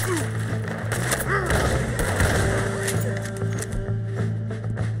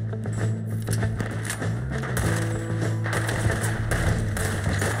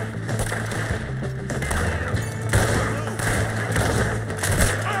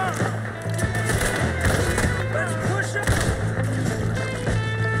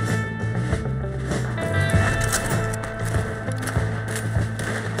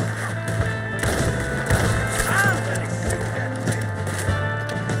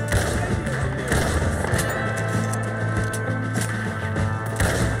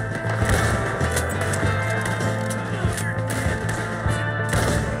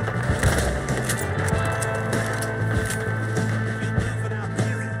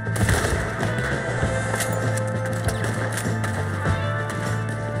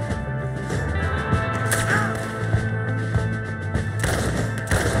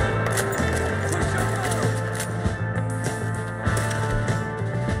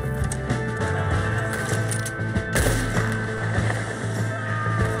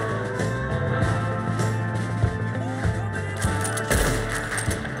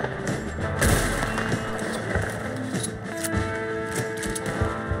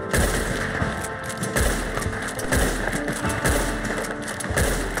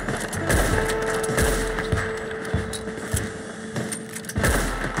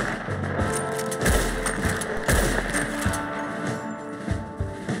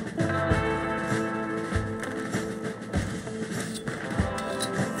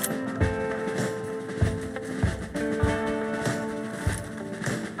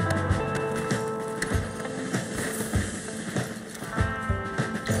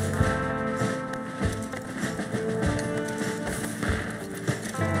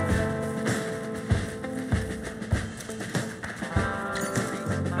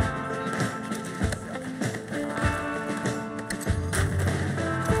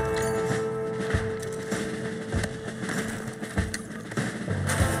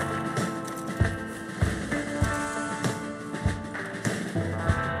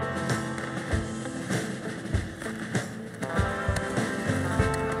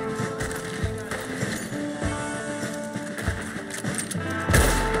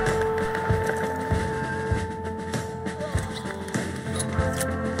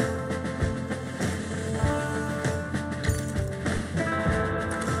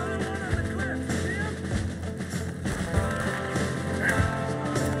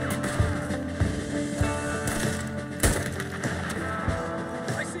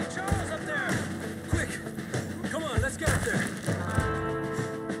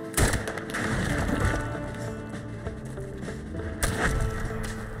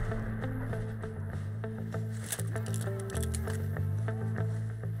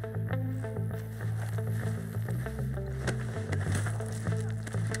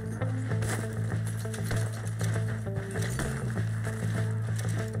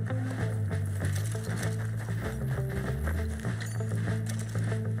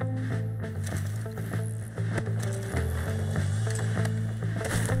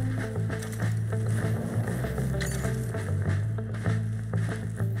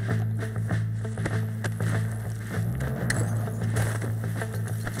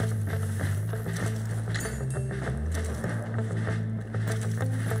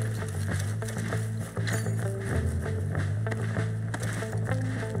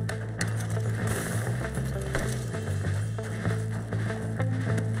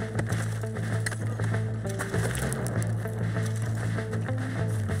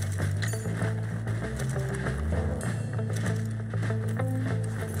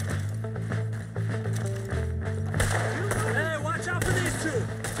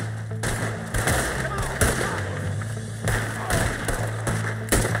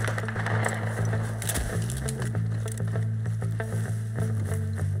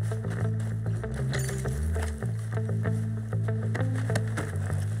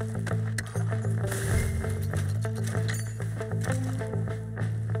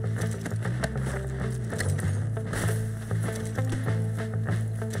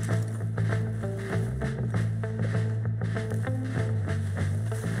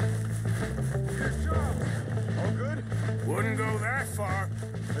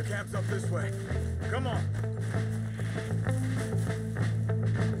 way. Come on.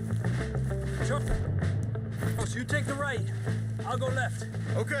 Charles, you take the right. I'll go left.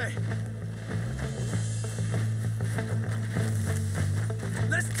 Okay.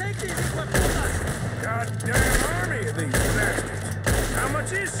 Let's take these equipment with us. Goddamn army of these bastards. How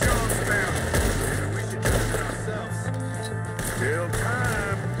much is Sean's bounty? We should do it ourselves. Still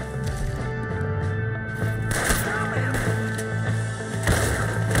time.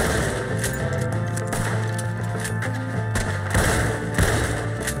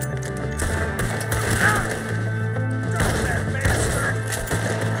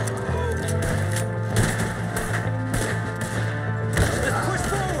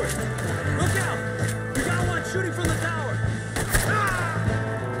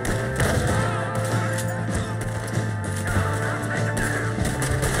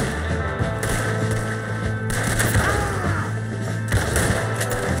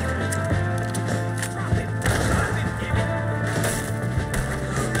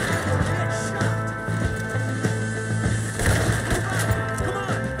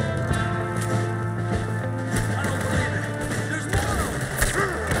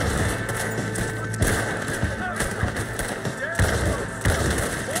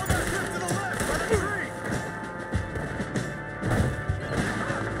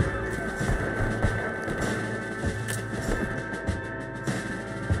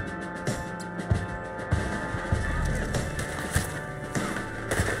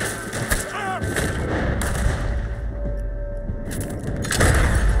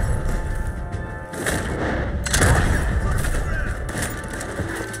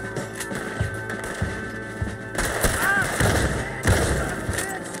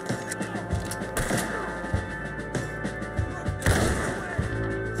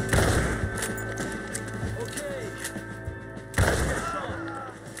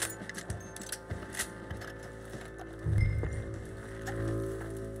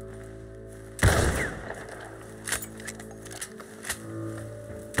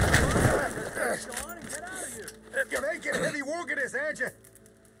 You're making heavy work of this, aren't you?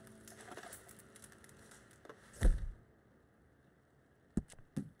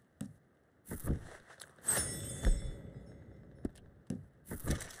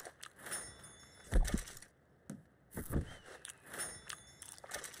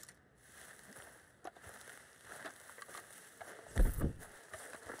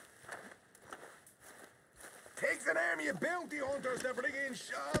 Takes an army of bounty hunters to bring in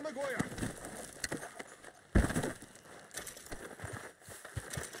Sean McGuire.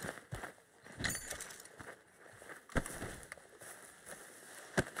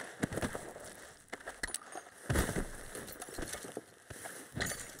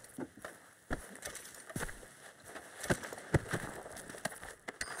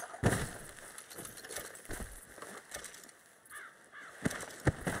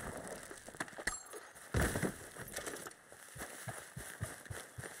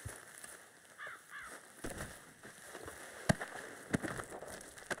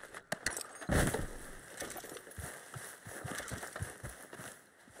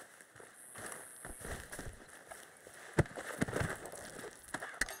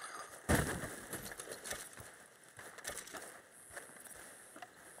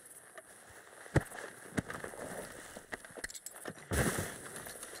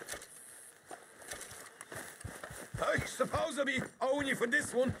 I suppose I'll be owing you for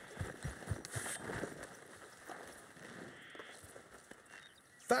this one.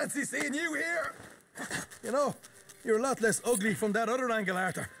 Fancy seeing you here. You know, you're a lot less ugly from that other angle,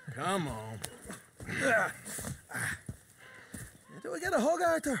 Arthur. Come on. Do I get a hug,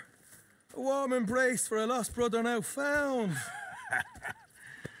 Arthur? A warm embrace for a lost brother now found.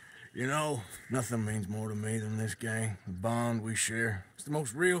 You know, nothing means more to me than this gang, the bond we share. It's the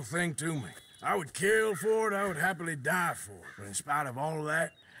most real thing to me. I would kill for it, I would happily die for it. But in spite of all of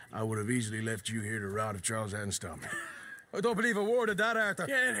that, I would have easily left you here to rot if Charles hadn't stopped me. I don't believe a word of that, Arthur.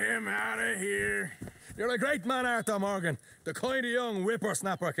 Get him out of here. You're a great man, Arthur Morgan. The kind of young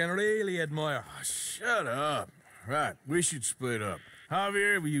whippersnapper I can really admire. Oh, shut up. Right, we should split up.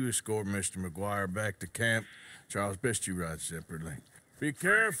 Javier, will you escort Mr. McGuire back to camp? Charles, best you ride separately. Be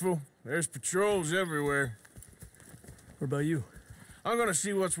careful. There's patrols everywhere. What about you? I'm gonna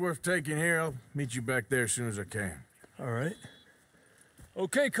see what's worth taking here. I'll meet you back there as soon as I can. All right.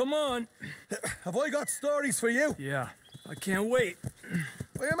 Okay, come on. Have I got stories for you? Yeah, I can't wait.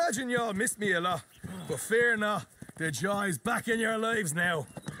 I imagine y'all missed me a lot, but fear not. The joy's back in your lives now.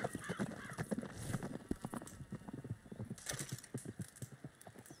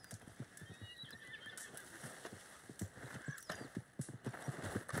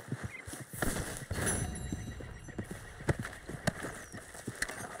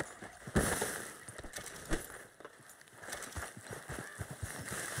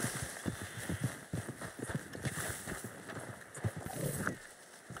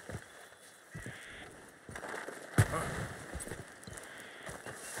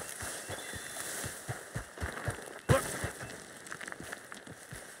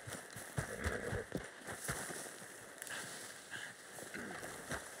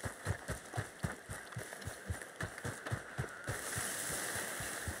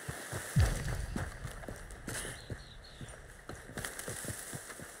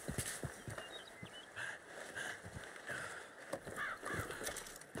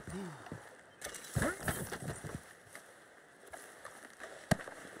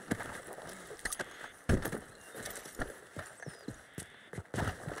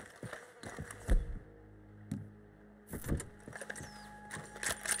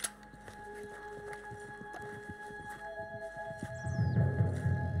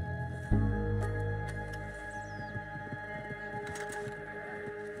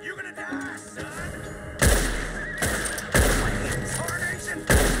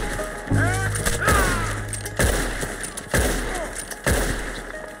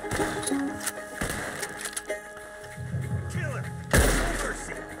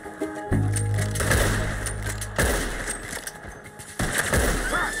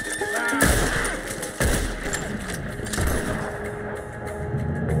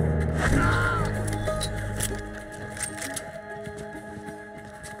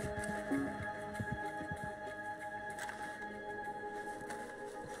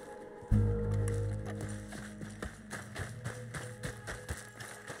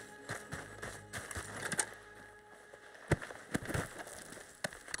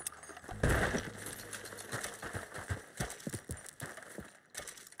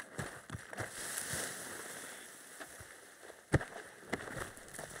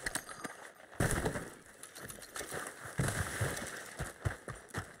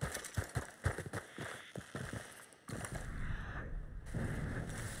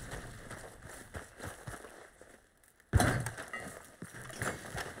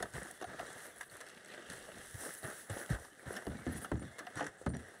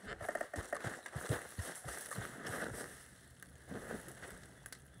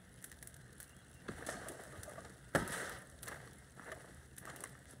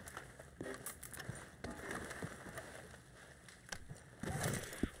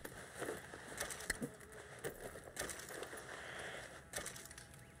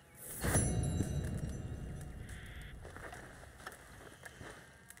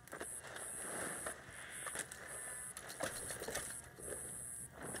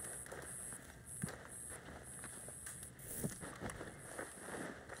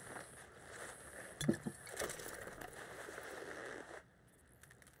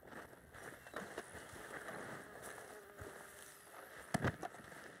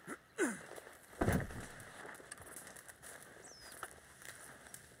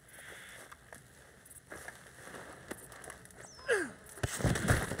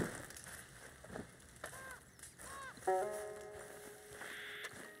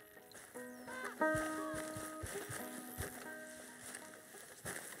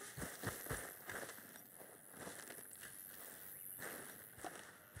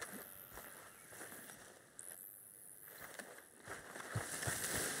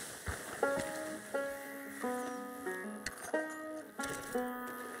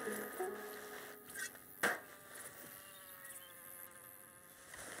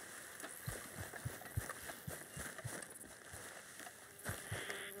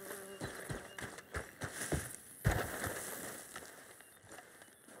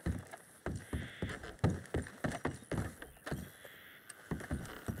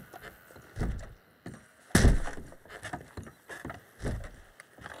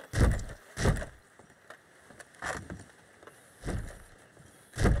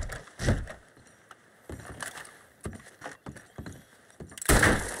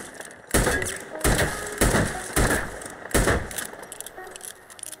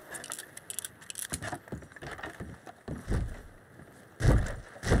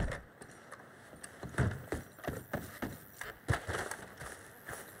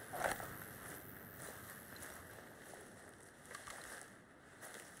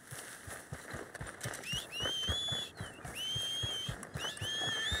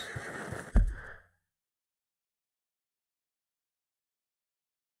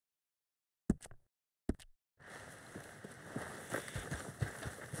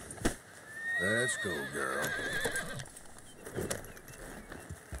 Let's go, girl.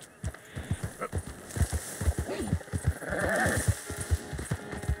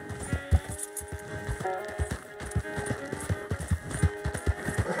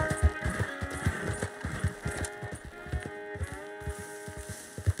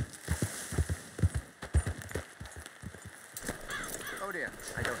 Oh dear,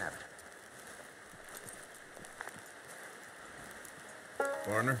 I don't have it.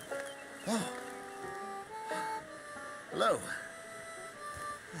 Partner? Oh. Hello.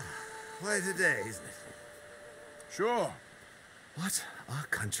 Quite a day, isn't it? Sure. What a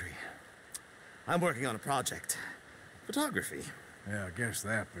country. I'm working on a project. Photography. Yeah, I guess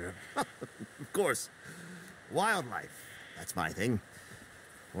that bit. Of course. Wildlife. That's my thing.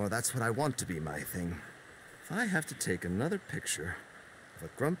 Or that's what I want to be my thing. If I have to take another picture of a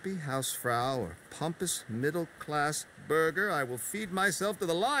grumpy housefrau or pompous middle-class burgher, I will feed myself to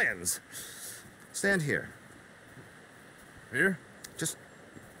the lions. Stand here. Here? Just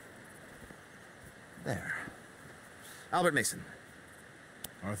there. Albert Mason.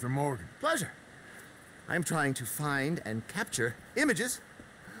 Arthur Morgan. Pleasure. I'm trying to find and capture images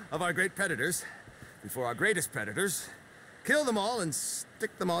of our great predators before our greatest predators kill them all and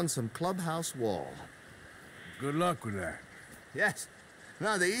stick them on some clubhouse wall. Good luck with that. Yes,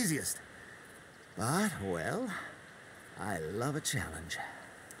 not the easiest. But, well, I love a challenge.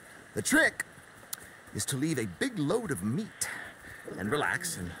 The trick is to leave a big load of meat and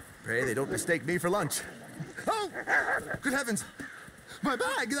relax and pray they don't mistake me for lunch. Oh, good heavens! My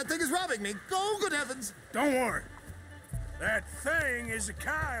bag! That thing is robbing me! Oh, good heavens! Don't worry. That thing is a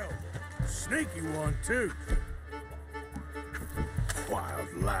coyote. Sneaky one, too.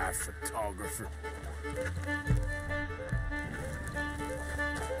 Wildlife photographer.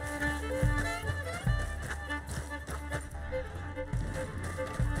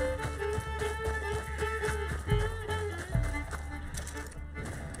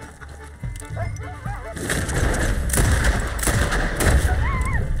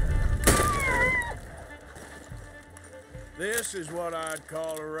 This is what I'd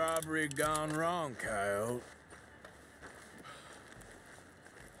call a robbery gone wrong, Coyote.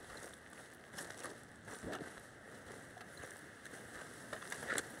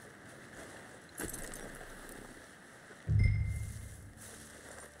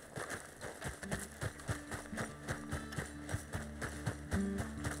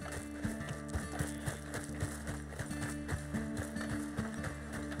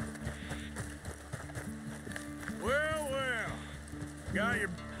 Got your...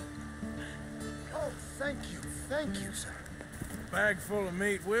 Oh, thank you, sir. Bag full of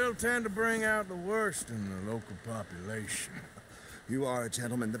meat will tend to bring out the worst in the local population. You are a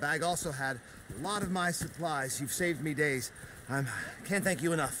gentleman. The bag also had a lot of my supplies. You've saved me days. Can't thank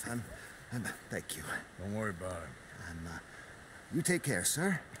you enough. Thank you. Don't worry about it. You take care,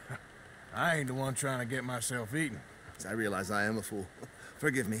 sir. I ain't the one trying to get myself eaten. I realize I am a fool.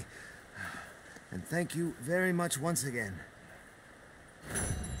 Forgive me. And thank you very much once again.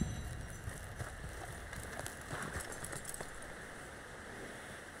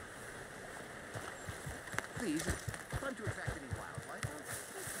 Please, time to attract any wildlife.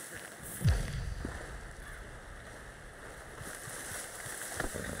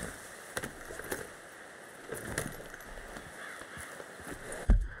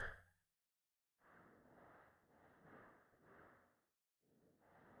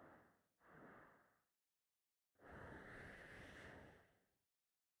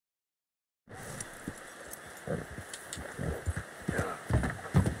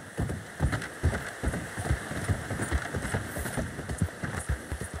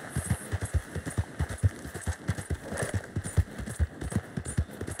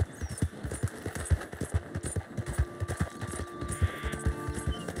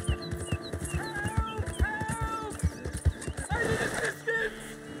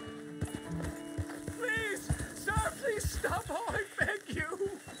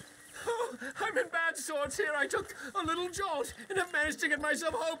 parts here. I took a little jaunt and have managed to get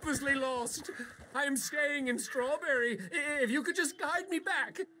myself hopelessly lost. I am staying in Strawberry. If you could just guide me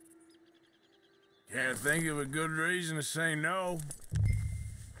back. Can't think of a good reason to say no.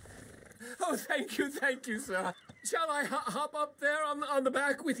 Oh, thank you, sir. Shall I hop up there on the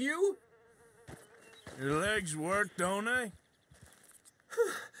back with you? Your legs work, don't they?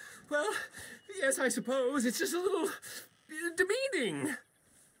 Well, yes, I suppose. It's just a little demeaning.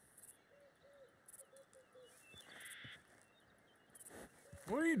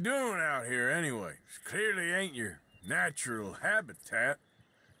 What are you doing out here anyway? This clearly ain't your natural habitat.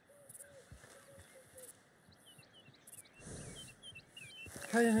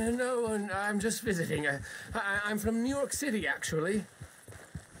 No, I'm just visiting. I'm from New York City, actually.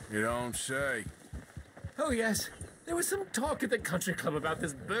 You don't say. Oh, yes. There was some talk at the country club about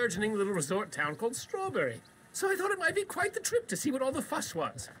this burgeoning little resort town called Strawberry. So I thought it might be quite the trip to see what all the fuss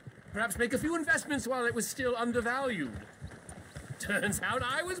was. Perhaps make a few investments while it was still undervalued. Turns out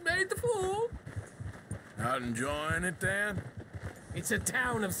I was made the fool. Not enjoying it, then? It's a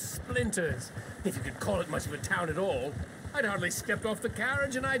town of splinters, if you could call it much of a town at all. I'd hardly stepped off the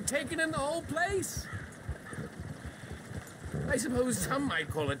carriage and I'd taken in the whole place. I suppose some might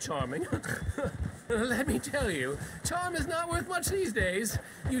call it charming. Let me tell you, charm is not worth much these days.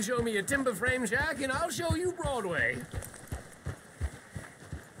 You show me a timber frame shack and I'll show you Broadway.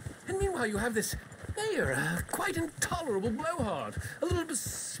 And meanwhile you have this mayor, a quite intolerable blowhard. A little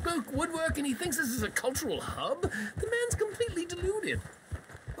bespoke woodwork and he thinks this is a cultural hub? The man's completely deluded.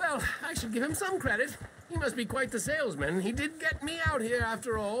 Well, I should give him some credit. He must be quite the salesman. He did get me out here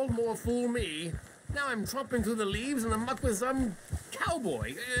after all. More fool me. Now I'm tromping through the leaves in the muck with some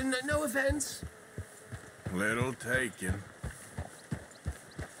cowboy. No offense. Little taken.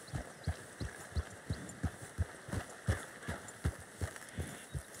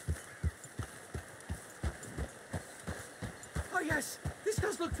 Oh, yes. This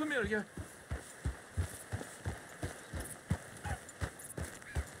does look familiar.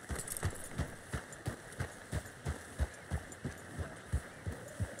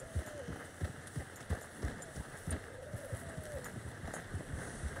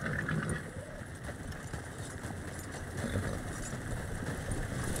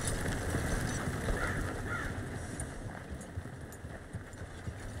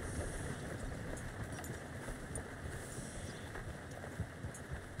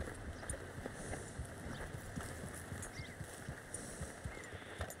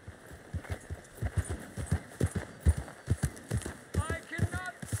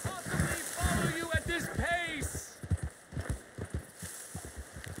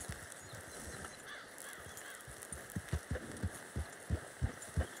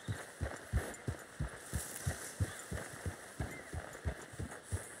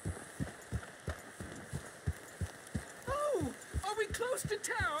 Close to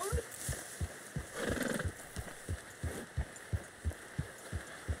town?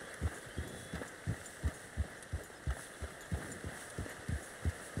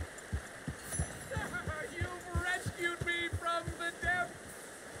 You've rescued me from the depths.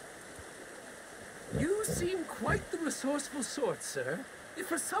 You seem quite the resourceful sort, sir. If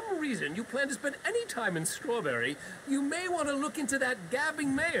for some reason you plan to spend any time in Strawberry, you may want to look into that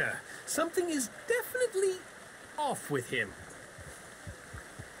gabbing mayor. Something is definitely off with him.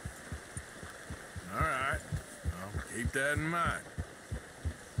 All right. I'll keep that in mind.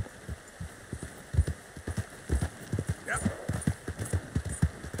 Yep.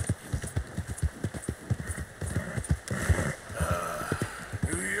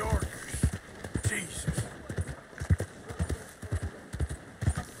 New Yorkers. Jesus.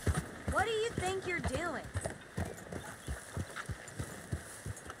 What do you think you're doing?